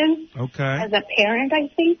confidence as a parent, I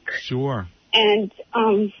think. Sure. And,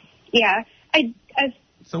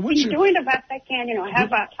 I've been doing the best I can. You know, I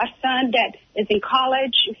have a son that is in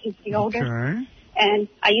college. He's the oldest. And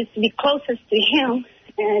I used to be closest to him,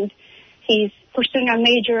 and he's pursuing a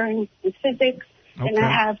major in physics. And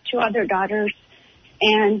I have 2 other daughters,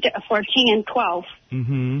 and 14 and 12.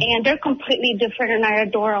 Mm-hmm. And they're completely different, and I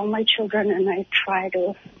adore all my children, and I try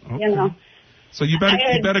to, you know. So you better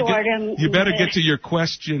get to your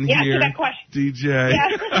question here, to that question. DJ. Yeah,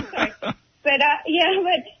 sorry. But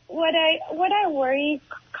what I worry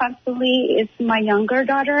constantly is my younger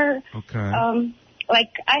daughter. Okay.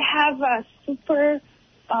 Like I have a super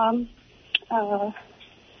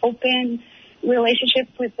open relationship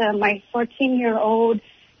with my 14-year-old,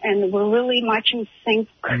 and we're really much in sync.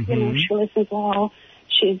 Mm-hmm. You know, she listens well.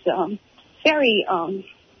 She's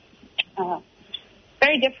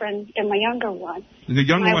very different than my younger one. And the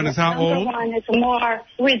younger one is how old? My younger one is more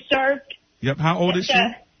reserved. Yep. How old is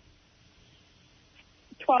she?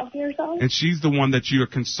 12 years old. And she's the one that you're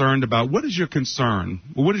concerned about. What is your concern?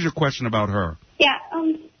 What is your question about her? Yeah,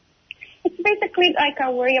 it's basically like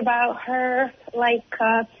I worry about her, like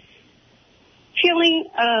feeling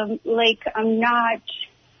like I'm not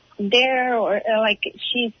there, or like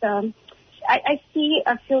she's. I see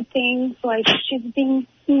a few things like she's being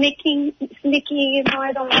sneaky, you know,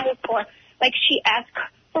 I don't like, or like she asked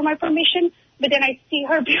for my permission, but then I see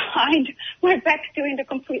her behind my back doing the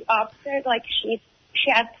complete opposite, like she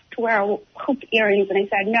asked to wear hoop earrings, and I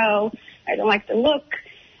said, no, I don't like the look,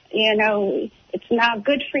 you know, it's not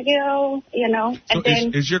good for you, you know. So and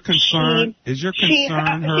then is your concern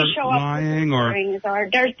her lying, or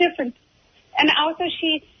there's different, and also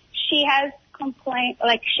she has complained,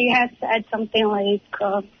 like she has said something like,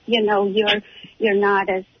 you know, you're not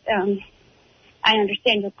as, I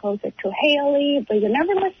understand you're closer to Haley, but you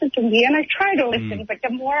never listen to me, and I try to listen, but the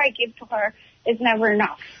more I give to her, it's never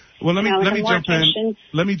enough. Well, let me jump in.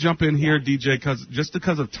 Let me jump in here, DJ,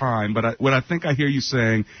 because of time. But what I think I hear you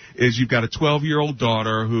saying is you've got a 12-year-old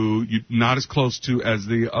daughter who you're not as close to as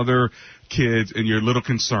the other kids, and you're a little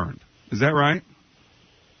concerned. Is that right?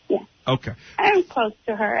 Yeah. Okay. I'm close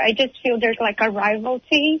to her. I just feel there's like a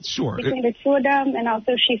rivalry between the 2 of them, and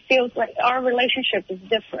also she feels like our relationship is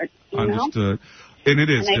different. Understood. And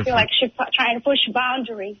it is different. I feel like she's trying to push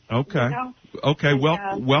boundaries. Okay. You know? Okay.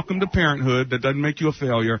 Welcome to parenthood. That doesn't make you a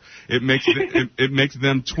failure. It makes it makes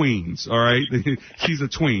them tweens. All right. She's a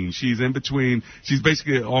tween. She's in between. She's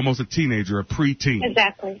basically almost a teenager, a preteen.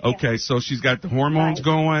 Exactly. Okay. So she's got the hormones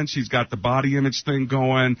going. She's got the body image thing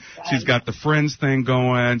going. She's got the friends thing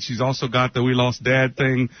going. She's also got the we lost dad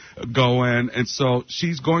thing going. And so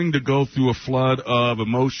she's going to go through a flood of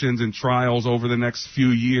emotions and trials over the next few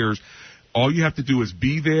years. All you have to do is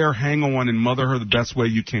be there, hang on, and mother her the best way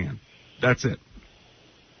you can. That's it.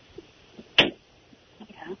 Yeah.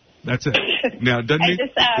 That's it. Now, it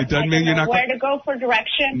doesn't mean you're not where to go for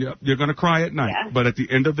direction. You're going to cry at night, but at the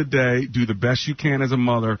end of the day, do the best you can as a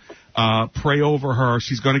mother. Pray over her.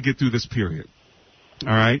 She's going to get through this period. All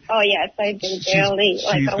right? Oh, yes, I do daily.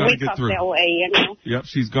 Like a week up that way, you know. Yep,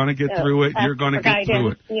 she's going to get through it. You're going to get through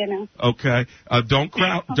it. You know. Okay. Don't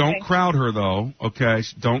crowd her, though. Okay?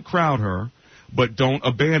 Don't crowd her, but don't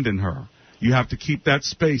abandon her. You have to keep that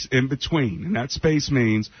space in between. And that space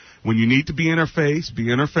means when you need to be in her face,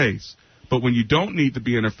 be in her face. But when you don't need to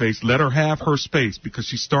be in her face, let her have her space, because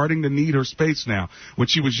she's starting to need her space now. When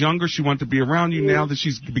she was younger, she wanted to be around you. Now that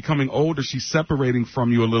she's becoming older, she's separating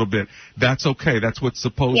from you a little bit. That's okay. That's what's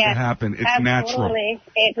supposed to happen. It's natural.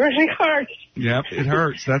 It really hurts. Yep, it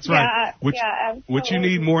hurts. That's right. What you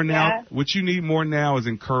need more now, is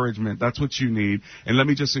encouragement. That's what you need. And let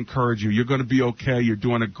me just encourage you. You're going to be okay. You're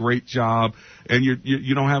doing a great job. And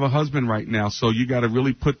you don't have a husband right now, so you got to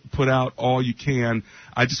really put out all you can.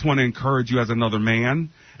 I just want to encourage you as another man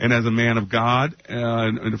and as a man of God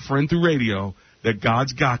and a friend through radio that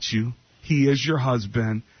God's got you. He is your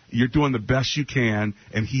husband. You're doing the best you can,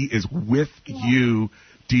 and he is with you,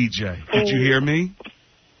 DJ. Did you hear me?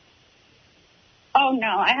 Oh, no,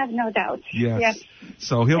 I have no doubt. Yes.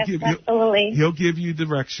 So he'll absolutely. He'll give you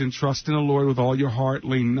direction. Trust in the Lord with all your heart.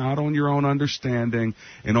 Lean not on your own understanding.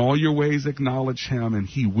 In all your ways acknowledge him, and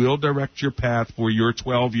he will direct your path for your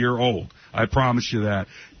 12-year-old. I promise you that.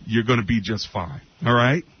 You're going to be just fine. All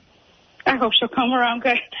right? I hope she'll come around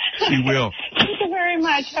good. She will. Thank you very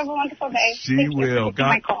much. Have a wonderful day. She will.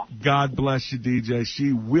 God bless you, DJ.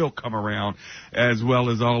 She will come around, as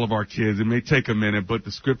well as all of our kids. It may take a minute, but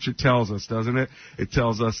the scripture tells us, doesn't it? It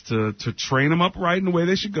tells us to train them up right in the way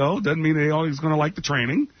they should go. Doesn't mean they always going to like the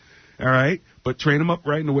training, all right? But train them up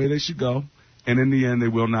right in the way they should go, and in the end, they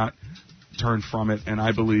will not turn from it. And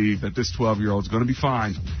I believe that this 12-year-old is going to be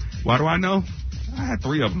fine. Why do I know? I had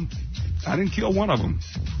 3 of them. I didn't kill one of them.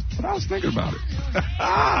 But I was thinking about it.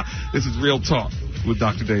 This is Real Talk with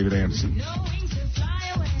Dr. David Anderson.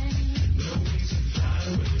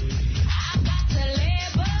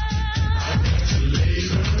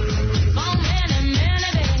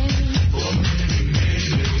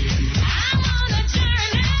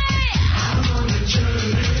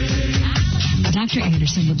 Dr.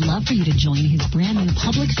 Anderson would love for you to join his brand new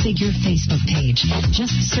public figure Facebook page. Just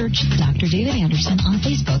search Dr. David Anderson on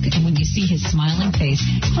Facebook, and when you see his smiling face,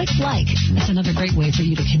 click like. That's another great way for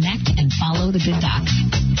you to connect and follow the good doc.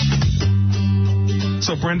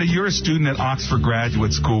 So, Brenda, you're a student at Oxford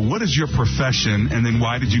Graduate School. What is your profession, and then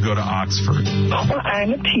why did you go to Oxford? Well,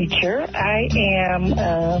 I'm a teacher. I am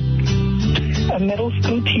a middle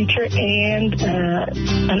school teacher and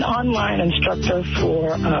an online instructor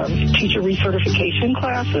for teacher recertification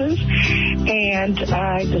classes. And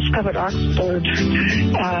I discovered Oxford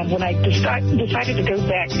when I decided to go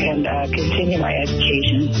back and continue my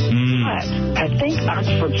education. But I think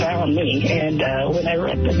Oxford found me, and when I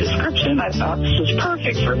read the description, I thought this was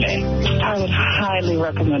perfect for me. I would highly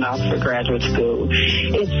recommend Oxford Graduate School.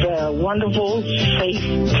 It's a wonderful, safe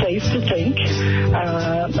place to think.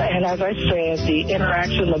 And as I said, the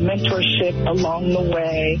interaction, the mentorship along the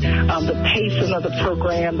way, the pacing of the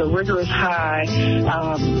program, the rigorous high,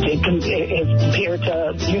 compared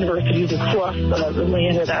to universities across the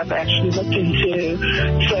land that I've actually looked into.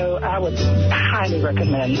 So I would highly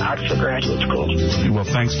recommend Oxford Graduate School. Well,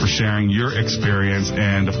 thanks for sharing your experience.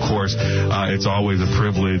 And, of course, it's always a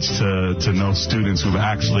privilege to know students who've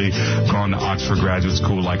actually gone to Oxford Graduate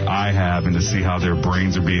School like I have, and to see how their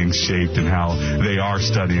brains are being shaped and how they are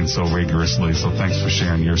studying so rigorously. So thanks for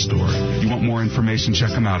sharing your story. You want more information, check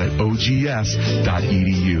them out at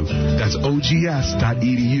ogs.edu. That's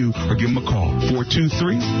ogs.edu, or give them a call,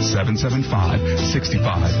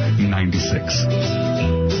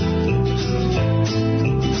 423-775-6596.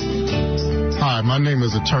 Hi, my name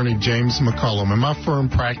is attorney James McCullum, and my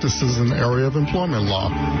firm practices in the area of employment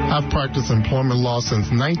law. I've practiced employment law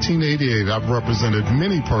since 1988. I've represented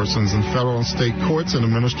many persons in federal and state courts and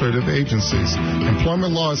administrative agencies.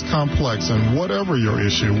 Employment law is complex, and whatever your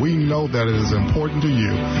issue, we know that it is important to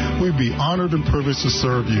you. We'd be honored and privileged to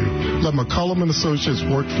serve you. Let McCullum & Associates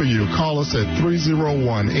work for you. Call us at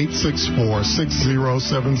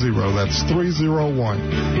 301-864-6070. That's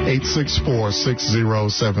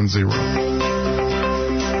 301-864-6070.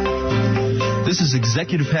 This is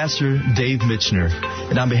Executive Pastor Dave Mitchner,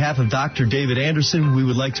 and on behalf of Dr. David Anderson, we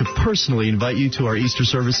would like to personally invite you to our Easter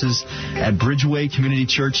services at Bridgeway Community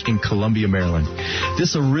Church in Columbia, Maryland.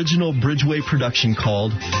 This original Bridgeway production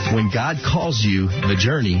called When God Calls You, The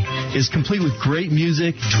Journey is complete with great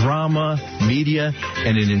music, drama, media,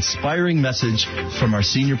 and an inspiring message from our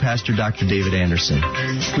senior pastor, Dr. David Anderson.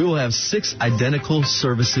 We will have 6 identical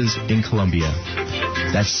services in Columbia.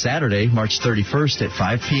 That's Saturday, March 31st at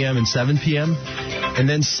 5 p.m. and 7 p.m., and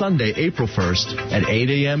then Sunday, April 1st at 8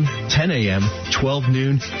 a.m., 10 a.m., 12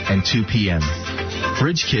 noon, and 2 p.m.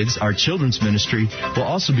 Bridge Kids, our children's ministry, will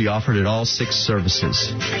also be offered at all 6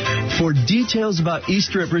 services. For details about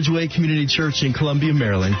Easter at Bridgeway Community Church in Columbia,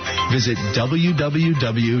 Maryland, visit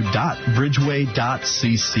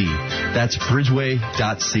www.bridgeway.cc. That's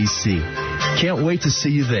bridgeway.cc. Can't wait to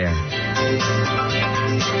see you there.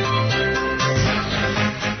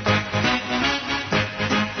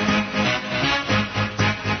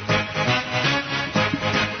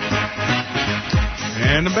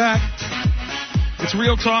 And I'm back. It's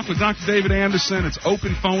Real Talk with Dr. David Anderson. It's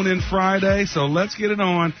open phone-in Friday, so let's get it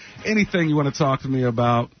on. Anything you want to talk to me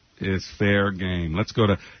about is fair game. Let's go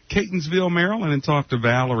to Catonsville, Maryland, and talk to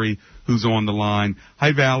Valerie, who's on the line.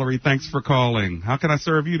 Hi, Valerie. Thanks for calling. How can I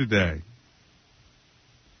serve you today?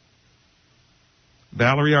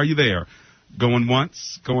 Valerie, are you there? Going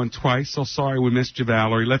once, going twice. So sorry we missed you,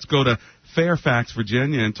 Valerie. Let's go to Fairfax,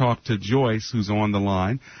 Virginia, and talk to Joyce, who's on the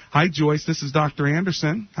line. Hi, Joyce. This is Dr.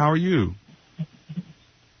 Anderson. How are you?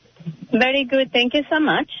 Very good. Thank you so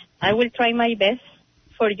much. I will try my best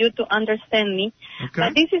for you to understand me. Okay.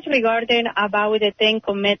 But this is regarding about the 10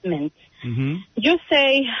 Commandments. Mm-hmm. You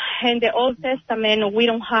say in the Old Testament we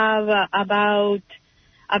don't have about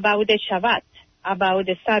the Shabbat, about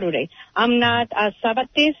the Saturday. I'm not a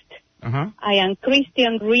Sabbathist. Uh-huh. I am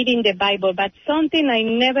Christian reading the Bible, but something I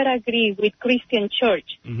never agree with Christian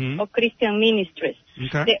church or Christian ministries.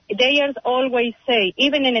 Okay. They always say,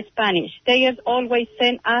 even in Spanish, they always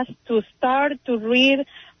send us to start to read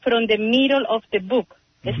from the middle of the book,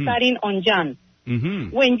 starting on John.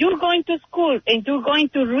 Mm-hmm. When you're going to school and you're going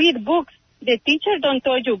to read books, the teacher don't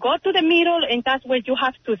tell you, go to the middle and that's where you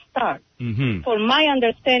have to start. Mm-hmm. For my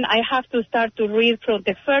understanding, I have to start to read from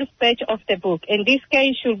the first page of the book. In this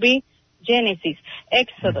case, should be Genesis,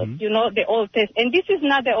 Exodus, the Old Testament. And this is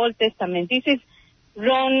not the Old Testament. This is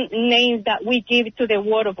wrong names that we give to the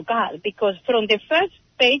Word of God, because from the first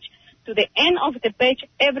page to the end of the page,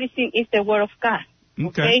 everything is the Word of God.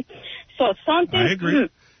 Okay? So something... I agree.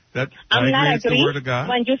 I'm not it's the Word of God.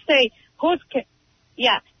 When you say,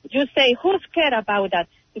 you say, who's care about that?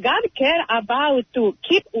 God care about to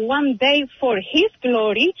keep one day for His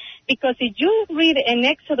glory, because if you read in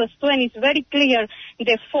Exodus 20, it's very clear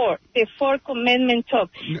the four commandments talk.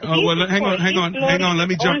 Well, hang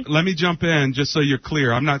on. Let me jump in just so you're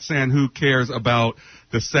clear. I'm not saying who cares about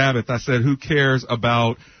the Sabbath. I said who cares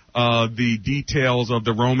about the details of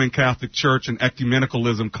the Roman Catholic Church and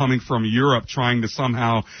ecumenicalism coming from Europe, trying to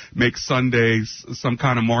somehow make Sundays some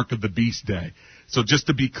kind of mark of the beast day. So just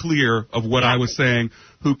to be clear of what I was saying,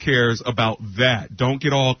 who cares about that? Don't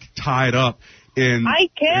get all tied up in... I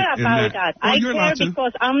care about that. Well, I care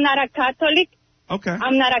because I'm not a Catholic. Okay.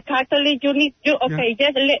 I'm not a Catholic. Okay,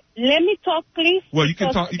 just let me talk, please. Well, you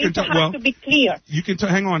can talk. You can talk. Well, to be clear. You can talk.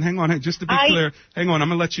 Hang on. Just to be clear. Hang on. I'm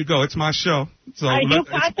gonna let you go. It's my show. So are you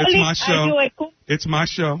Catholic? It's my show. Are you It's my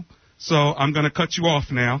show. So I'm gonna cut you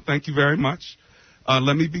off now. Thank you very much.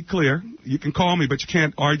 Let me be clear. You can call me, but you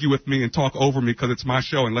can't argue with me and talk over me because it's my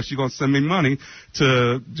show unless you're going to send me money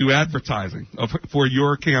to do advertising for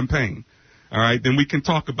your campaign. All right? Then we can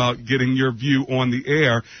talk about getting your view on the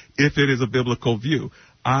air if it is a biblical view.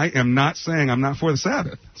 I am not saying I'm not for the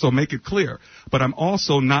Sabbath, so make it clear. But I'm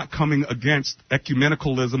also not coming against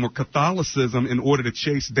ecumenicalism or Catholicism in order to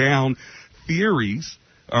chase down theories,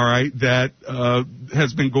 all right, that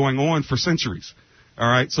has been going on for centuries. All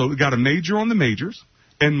right, so we got a major on the majors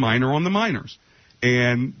and minor on the minors.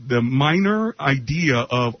 And the minor idea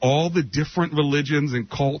of all the different religions and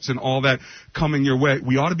cults and all that coming your way,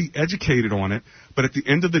 we ought to be educated on it. But at the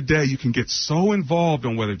end of the day, you can get so involved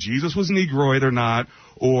on whether Jesus was Negroid or not,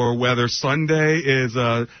 or whether Sunday is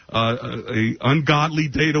a ungodly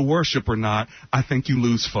day to worship or not. I think you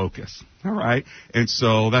lose focus. All right, and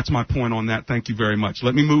so that's my point on that. Thank you very much.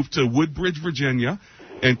 Let me move to Woodbridge, Virginia,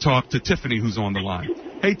 and talk to Tiffany, who's on the line.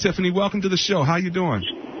 Hey, Tiffany, welcome to the show. How you doing?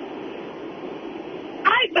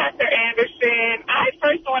 Hi, Dr. Anderson. I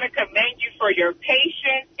first want to commend you for your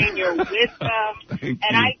patience and your wisdom. Thank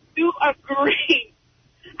and you.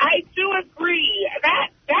 I do agree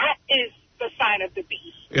that is the sign of the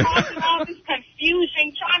beast. Causing all this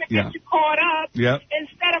confusion, trying to get you caught up,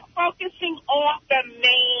 instead of focusing on the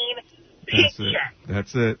main picture.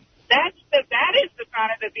 That's it. That is the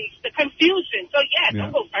sign of the beast, the confusion. So,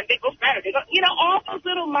 don't go Sunday, go Saturday. All those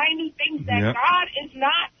little minute things that God is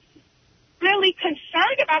not really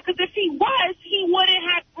concerned about, because if he was, he wouldn't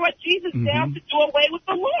have brought Jesus down to do away with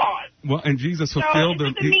the laws. Well, and Jesus fulfilled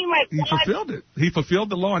fulfilled it. He fulfilled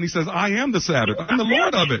the law, and he says, I am the Sabbath. I'm the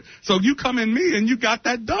Lord of it. So you come in me, and you got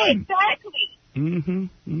that done. Exactly.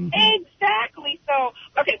 Exactly. So,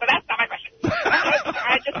 okay, but that's not my question.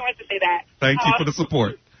 I just wanted to say that. Thank you for the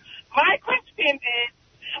support. My question is,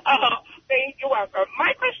 you're welcome.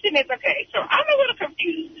 My question is, okay, so I'm a little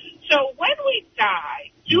confused. So when we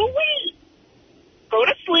die, do we go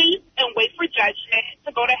to sleep and wait for judgment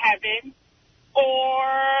to go to heaven? Or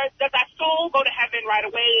does our soul go to heaven right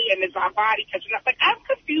away and is our body catching up? Like, I'm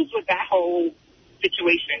confused with that whole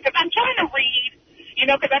situation. Because I'm trying to read,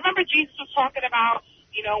 because I remember Jesus was talking about,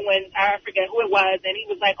 when, I forget who it was, and he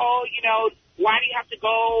was like, why do you have to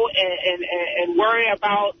go and worry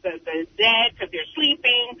about the dead because they're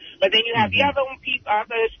sleeping? But then you have the other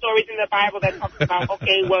stories in the Bible that talk about,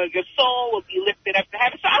 okay, well, your soul will be lifted up to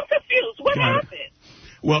heaven. So I'm confused. What happened?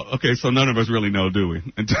 Well, okay, so none of us really know, do we?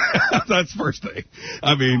 That's the first thing.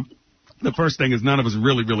 I mean, The first thing is none of us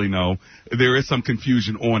really know. There is some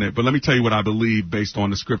confusion on it, but let me tell you what I believe based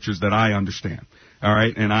on the scriptures that I understand. All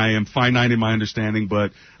right, and I am finite in my understanding,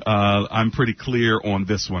 but I'm pretty clear on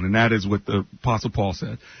this one, and that is what the Apostle Paul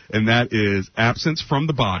said, and that is absence from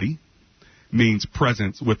the body means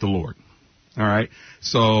presence with the Lord. All right,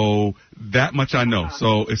 so that much I know.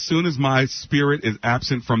 So as soon as my spirit is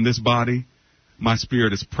absent from this body, my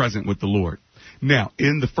spirit is present with the Lord. Now,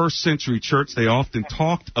 in the first century church, they often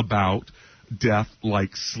talked about death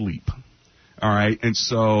like sleep. All right. And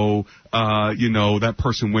so, that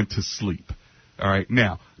person went to sleep. All right.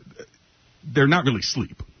 Now, they're not really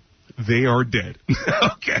asleep. They are dead.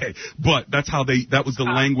 Okay. But that was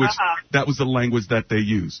the language that they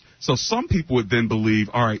used. So some people would then believe,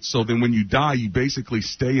 all right, so then when you die, you basically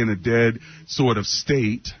stay in a dead sort of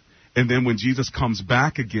state. And then when Jesus comes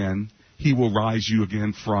back again, he will rise you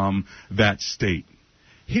again from that state.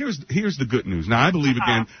 Here's the good news. Now, I believe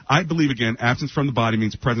again, absence from the body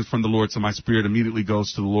means presence from the Lord, so my spirit immediately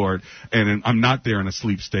goes to the Lord, and I'm not there in a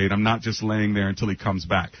sleep state. I'm not just laying there until he comes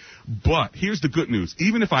back. But here's the good news.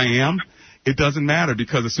 Even if I am, it doesn't matter,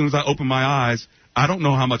 because as soon as I open my eyes, I don't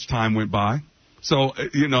know how much time went by. So,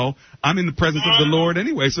 I'm in the presence of the Lord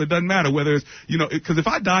anyway, so it doesn't matter whether it's, because if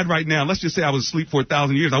I died right now, let's just say I was asleep for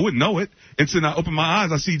 1,000 years, I wouldn't know it. And so I open my eyes,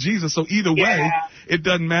 I see Jesus. So either way, it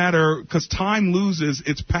doesn't matter, because time loses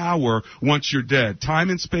its power once you're dead. Time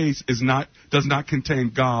and space does not contain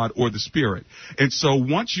God or the Spirit. And so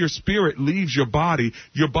once your spirit leaves your body's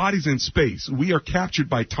in space. We are captured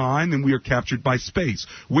by time and we are captured by space.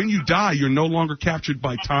 When you die, you're no longer captured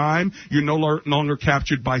by time. You're no longer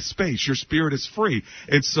captured by space. Your spirit is free.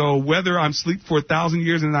 And so whether I'm asleep for 1,000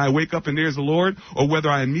 years and I wake up and there's the Lord, or whether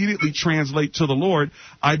I immediately translate to the Lord,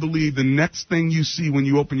 I believe the next thing you see when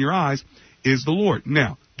you open your eyes is the Lord.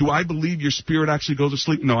 Now, do I believe your spirit actually goes to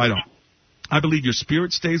sleep? No, I don't. I believe your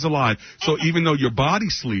spirit stays alive. So even though your body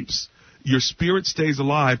sleeps, your spirit stays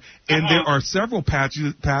alive. And there are several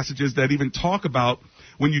passages that even talk about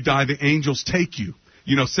when you die, the angels take you.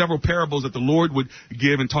 Several parables that the Lord would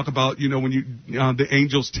give and talk about, when the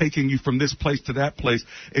angels taking you from this place to that place.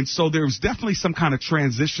 And so there's definitely some kind of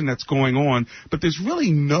transition that's going on, but there's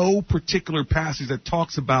really no particular passage that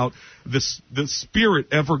talks about the spirit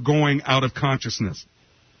ever going out of consciousness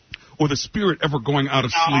or the spirit ever going out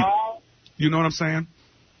of sleep. You know what I'm saying?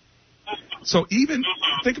 So even,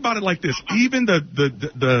 think about it like this, even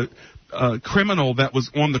the criminal that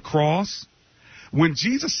was on the cross, when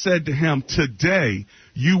Jesus said to him, today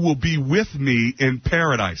you will be with me in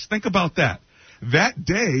paradise. Think about that. That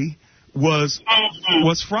day was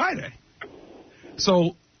Friday.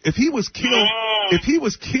 So if he was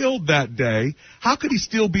killed that day, how could he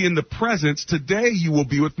still be in the presence, today you will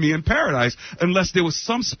be with me in paradise, unless there was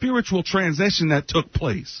some spiritual transition that took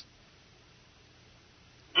place?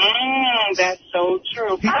 That's so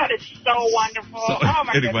true. God is so wonderful. So, oh,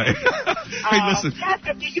 my anyway. Hey, listen.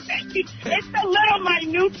 It's the little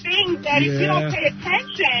minute things that if you don't pay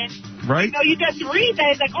attention, right? You just read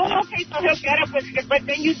that. It's like, oh, okay, so he'll get up. But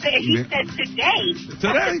then you say, he said today.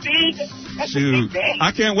 That's a big thing.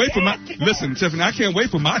 I can't wait for listen, Tiffany, I can't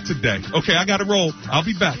wait for my today. Okay, I got to roll. I'll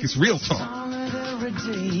be back. It's Real Talk.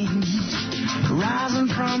 Rising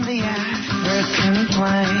from the African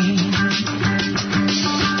plain.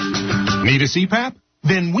 Need a CPAP?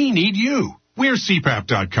 Then we need you. We're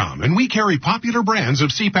CPAP.com, and we carry popular brands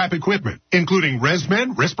of CPAP equipment, including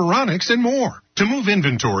ResMed, Respironics, and more. To move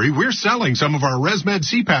inventory, we're selling some of our ResMed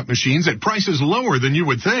CPAP machines at prices lower than you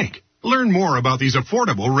would think. Learn more about these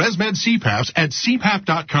affordable ResMed CPAPs at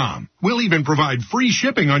CPAP.com. We'll even provide free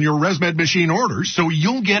shipping on your ResMed machine orders, so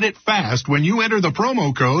you'll get it fast when you enter the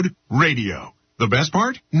promo code RADIO. The best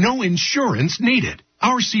part? No insurance needed.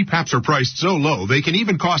 Our CPAPs are priced so low they can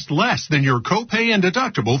even cost less than your copay and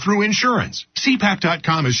deductible through insurance.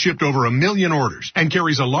 CPAP.com has shipped over 1 million orders and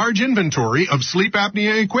carries a large inventory of sleep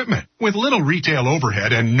apnea equipment. With little retail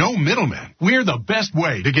overhead and no middlemen, we're the best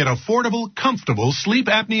way to get affordable, comfortable sleep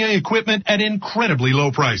apnea equipment at incredibly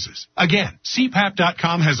low prices. Again,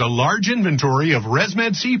 CPAP.com has a large inventory of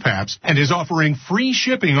ResMed CPAPs and is offering free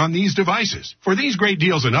shipping on these devices. For these great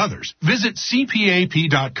deals and others, visit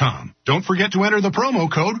CPAP.com. Don't forget to enter the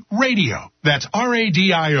promo code RADIO. That's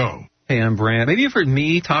RADIO. Hey, I'm Brant. Maybe you've heard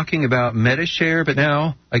me talking about Medi-Share, but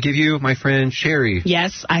now I give you my friend Sherry.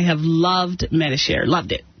 Yes, I have loved Medi-Share.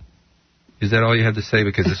 Loved it. Is that all you have to say?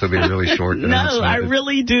 Because this will be really short. No, I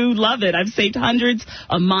really do love it. I've saved hundreds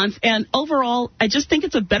a month. And overall, I just think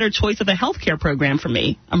it's a better choice of a healthcare program for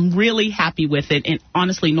me. I'm really happy with it. And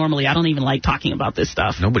honestly, normally, I don't even like talking about this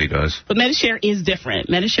stuff. Nobody does. But Medi-Share is different.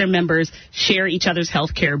 Medi-Share members share each other's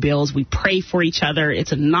healthcare bills. We pray for each other.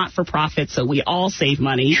 It's a not-for-profit, so we all save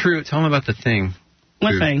money. True. Tell them about the thing.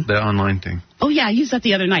 What thing? The online thing. Oh, yeah, I used that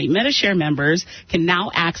the other night. Medi-Share members can now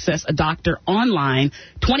access a doctor online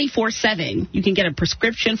 24/7. You can get a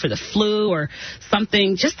prescription for the flu or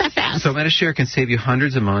something just that fast. So Medi-Share can save you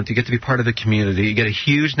hundreds a month. You get to be part of the community. You get a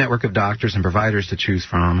huge network of doctors and providers to choose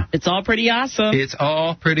from. It's all pretty awesome. It's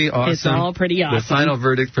all pretty awesome. It's all pretty awesome. The final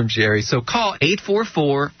verdict from Jerry. So call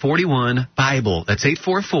 844-41-BIBLE. That's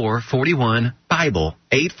 844-41-BIBLE.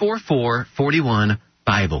 844-41-BIBLE.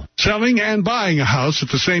 Selling and buying a house at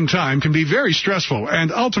the same time can be very stressful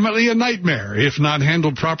and ultimately a nightmare if not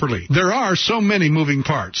handled properly. There are so many moving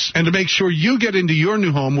parts. And to make sure you get into your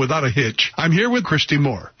new home without a hitch, I'm here with Christy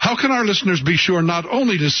Moore. How can our listeners be sure not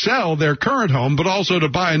only to sell their current home, but also to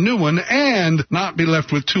buy a new one and not be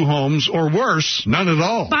left with two homes or worse, none at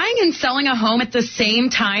all? Buying and selling a home at the same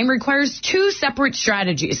time requires two separate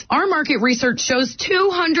strategies. Our market research shows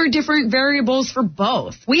 200 different variables for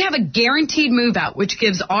both. We have a guaranteed move out, which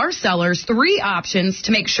gives our sellers 3 options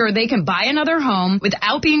to make sure they can buy another home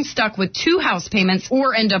without being stuck with 2 house payments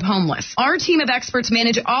or end up homeless. Our team of experts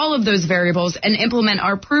manage all of those variables and implement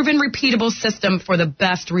our proven repeatable system for the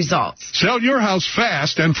best results. Sell your house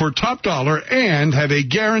fast and for top dollar and have a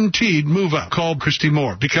guaranteed move out. Call Christy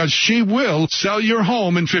Moore because she will sell your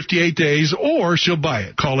home in 58 days or she'll buy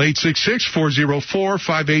it. Call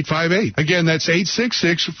 866-404-5858. Again, that's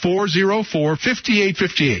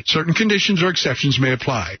 866-404-5858. Certain conditions or exceptions may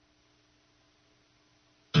apply.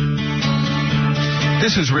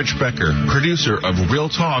 This is Rich Becker, producer of Real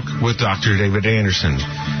Talk with Dr. David Anderson.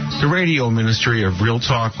 The radio ministry of Real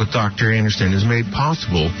Talk with Dr. Anderson is made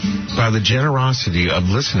possible by the generosity of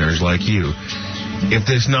listeners like you. If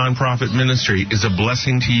this nonprofit ministry is a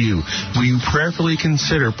blessing to you, will you prayerfully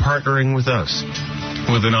consider partnering with us?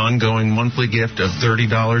 With an ongoing monthly gift of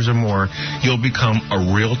 $30 or more, you'll become a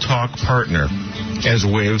Real Talk partner. As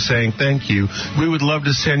a way of saying thank you, we would love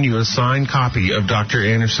to send you a signed copy of Dr.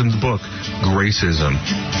 Anderson's book, Gracism.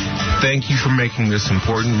 Thank you for making this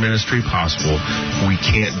important ministry possible. We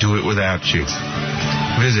can't do it without you.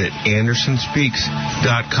 Visit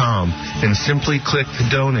AndersonSpeaks.com and simply click the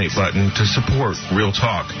donate button to support Real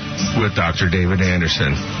Talk with Dr. David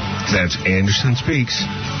Anderson. That's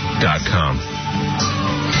AndersonSpeaks.com.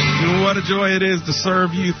 What a joy it is to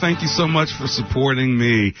serve you. Thank you so much for supporting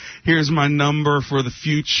me. Here's my number for the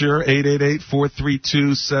future,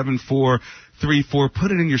 888-432-7434.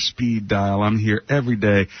 Put it in your speed dial. I'm here every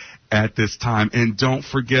day at this time. And don't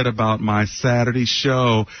forget about my Saturday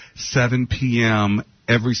show, 7 p.m.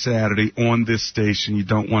 every Saturday on this station. You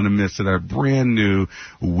don't want to miss it. Our brand new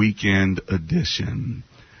weekend edition.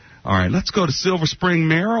 All right, let's go to Silver Spring,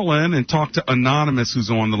 Maryland, and talk to Anonymous,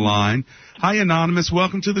 who's on the line. Hi, Anonymous.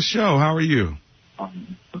 Welcome to the show. How are you?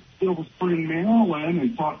 Silver Spring, Maryland,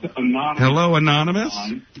 and talk to Anonymous. Hello, Anonymous.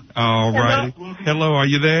 All right. Hello, are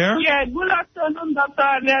you there? Yeah, good afternoon,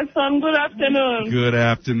 Dr. Nelson. Good afternoon. Good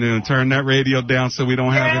afternoon. Turn that radio down so we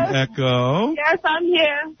don't have an echo. Yes, I'm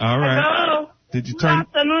here. All right. Hello. Did you Good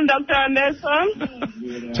afternoon, Dr.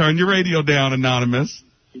 Nelson. turn your radio down, Anonymous?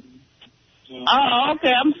 Oh,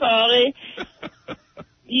 okay. I'm sorry.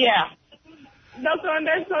 Yeah. Dr.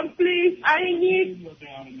 Anderson, please, I need...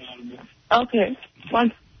 Okay.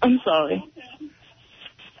 I'm sorry.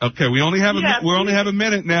 Okay, we only have a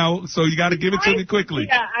minute now, so you got to give it to me quickly.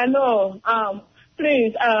 Yeah, I know.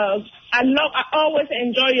 Please, I always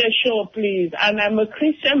enjoy your show, please, and I'm a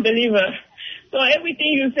Christian believer, so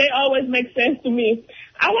everything you say always makes sense to me.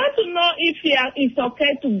 I want to know if it's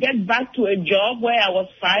okay to get back to a job where I was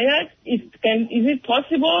fired. Is it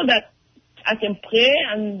possible that I can pray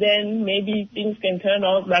and then maybe things can turn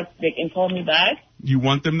out that they can call me back? You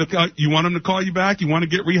want them to call you back? You want to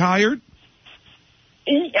get rehired?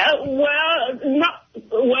 Well,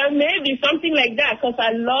 maybe something like that, because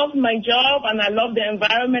I love my job and I love the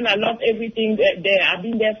environment. I love everything there. I've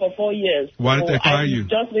been there for 4 years. Why did they fire you?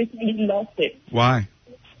 Just recently lost it. Why?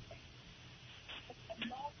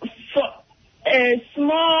 For a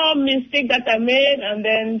small mistake that I made, and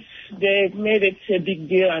then they made it a big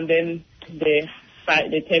deal, and then they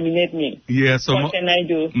terminate me. Yeah, so what can I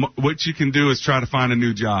do? What you can do is try to find a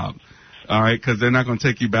new job, all right, because they're not going to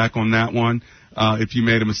take you back on that one. if you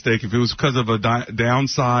made a mistake. If it was because of a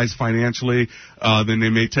downsize financially, then they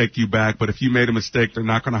may take you back. But if you made a mistake, they're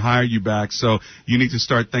not going to hire you back. So you need to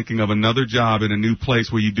start thinking of another job in a new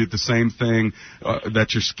place where you did the same thing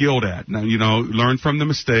that you're skilled at. Now, learn from the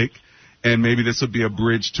mistake, and maybe this will be a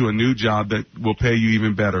bridge to a new job that will pay you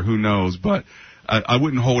even better. Who knows? But I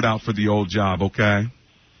wouldn't hold out for the old job, okay?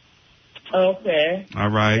 Okay. All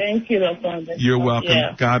right. Thank you, Dr. You're welcome.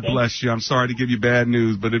 Yeah. God bless you. I'm sorry to give you bad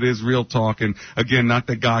news, but it is real talk. And again, not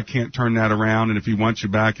that God can't turn that around, and if he wants you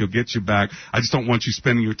back, he'll get you back. I just don't want you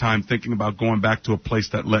spending your time thinking about going back to a place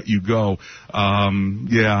that let you go.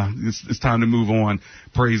 It's time to move on.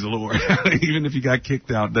 Praise the Lord. Even if you got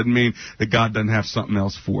kicked out, doesn't mean that God doesn't have something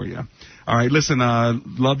else for you. All right, listen,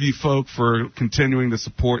 love you folk for continuing to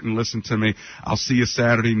support and listen to me. I'll see you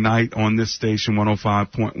Saturday night on this station,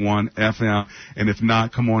 105.1 FM. And if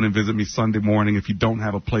not, come on and visit me Sunday morning if you don't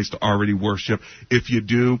have a place to already worship. If you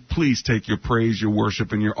do, please take your praise, your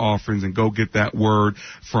worship, and your offerings and go get that word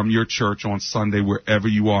from your church on Sunday wherever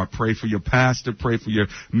you are. Pray for your pastor, pray for your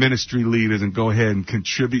ministry leaders, and go ahead and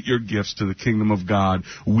contribute your gifts to the kingdom of God.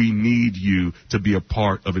 We need you to be a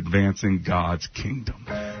part of advancing God's kingdom.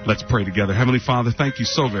 Let's pray together. Heavenly Father, thank you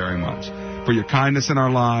so very much for your kindness in our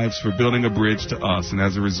lives, for building a bridge to us. And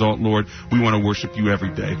as a result, Lord, we want to worship you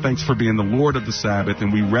every day. Thanks for being the Lord of the Sabbath,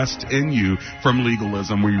 and we rest in you from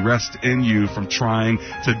legalism. We rest in you from trying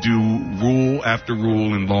to do rule after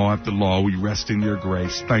rule and law after law. We rest in your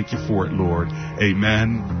grace. Thank you for it, Lord.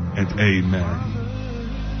 Amen and amen.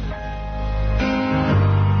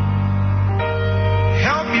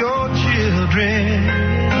 Help your children.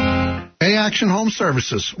 A-Action Home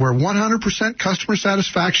Services, where 100% customer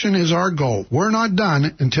satisfaction is our goal. We're not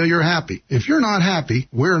done until you're happy. If you're not happy,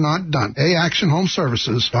 we're not done.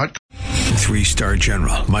 AActionHomeservices.com. 3-star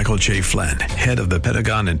General Michael J. Flynn, head of the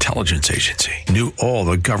Pentagon Intelligence Agency, knew all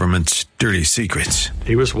the government's dirty secrets.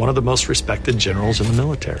 He was one of the most respected generals in the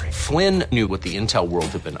military. Flynn knew what the intel world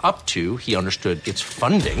had been up to. He understood its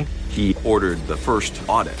funding. He ordered the first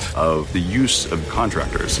audit of the use of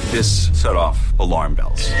contractors. This set off alarm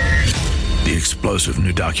bells. The explosive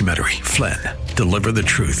new documentary, Flynn, Deliver the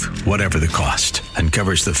Truth, Whatever the Cost,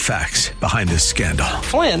 uncovers the facts behind this scandal.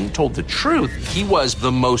 Flynn told the truth. He was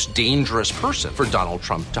the most dangerous person for Donald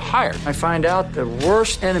Trump to hire. I find out the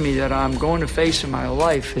worst enemy that I'm going to face in my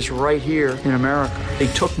life is right here in America. They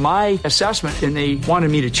took my assessment and they wanted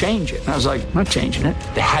me to change it. And I was like, I'm not changing it.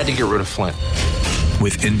 They had to get rid of Flynn.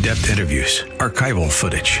 With in-depth interviews, archival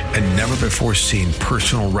footage, and never-before-seen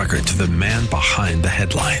personal records of the man behind the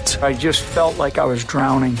headlines. I just felt like I was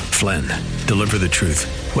drowning. Flynn, Deliver the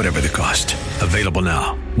Truth, Whatever the Cost. Available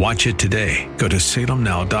now. Watch it today. Go to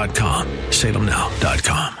salemnow.com.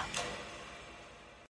 salemnow.com.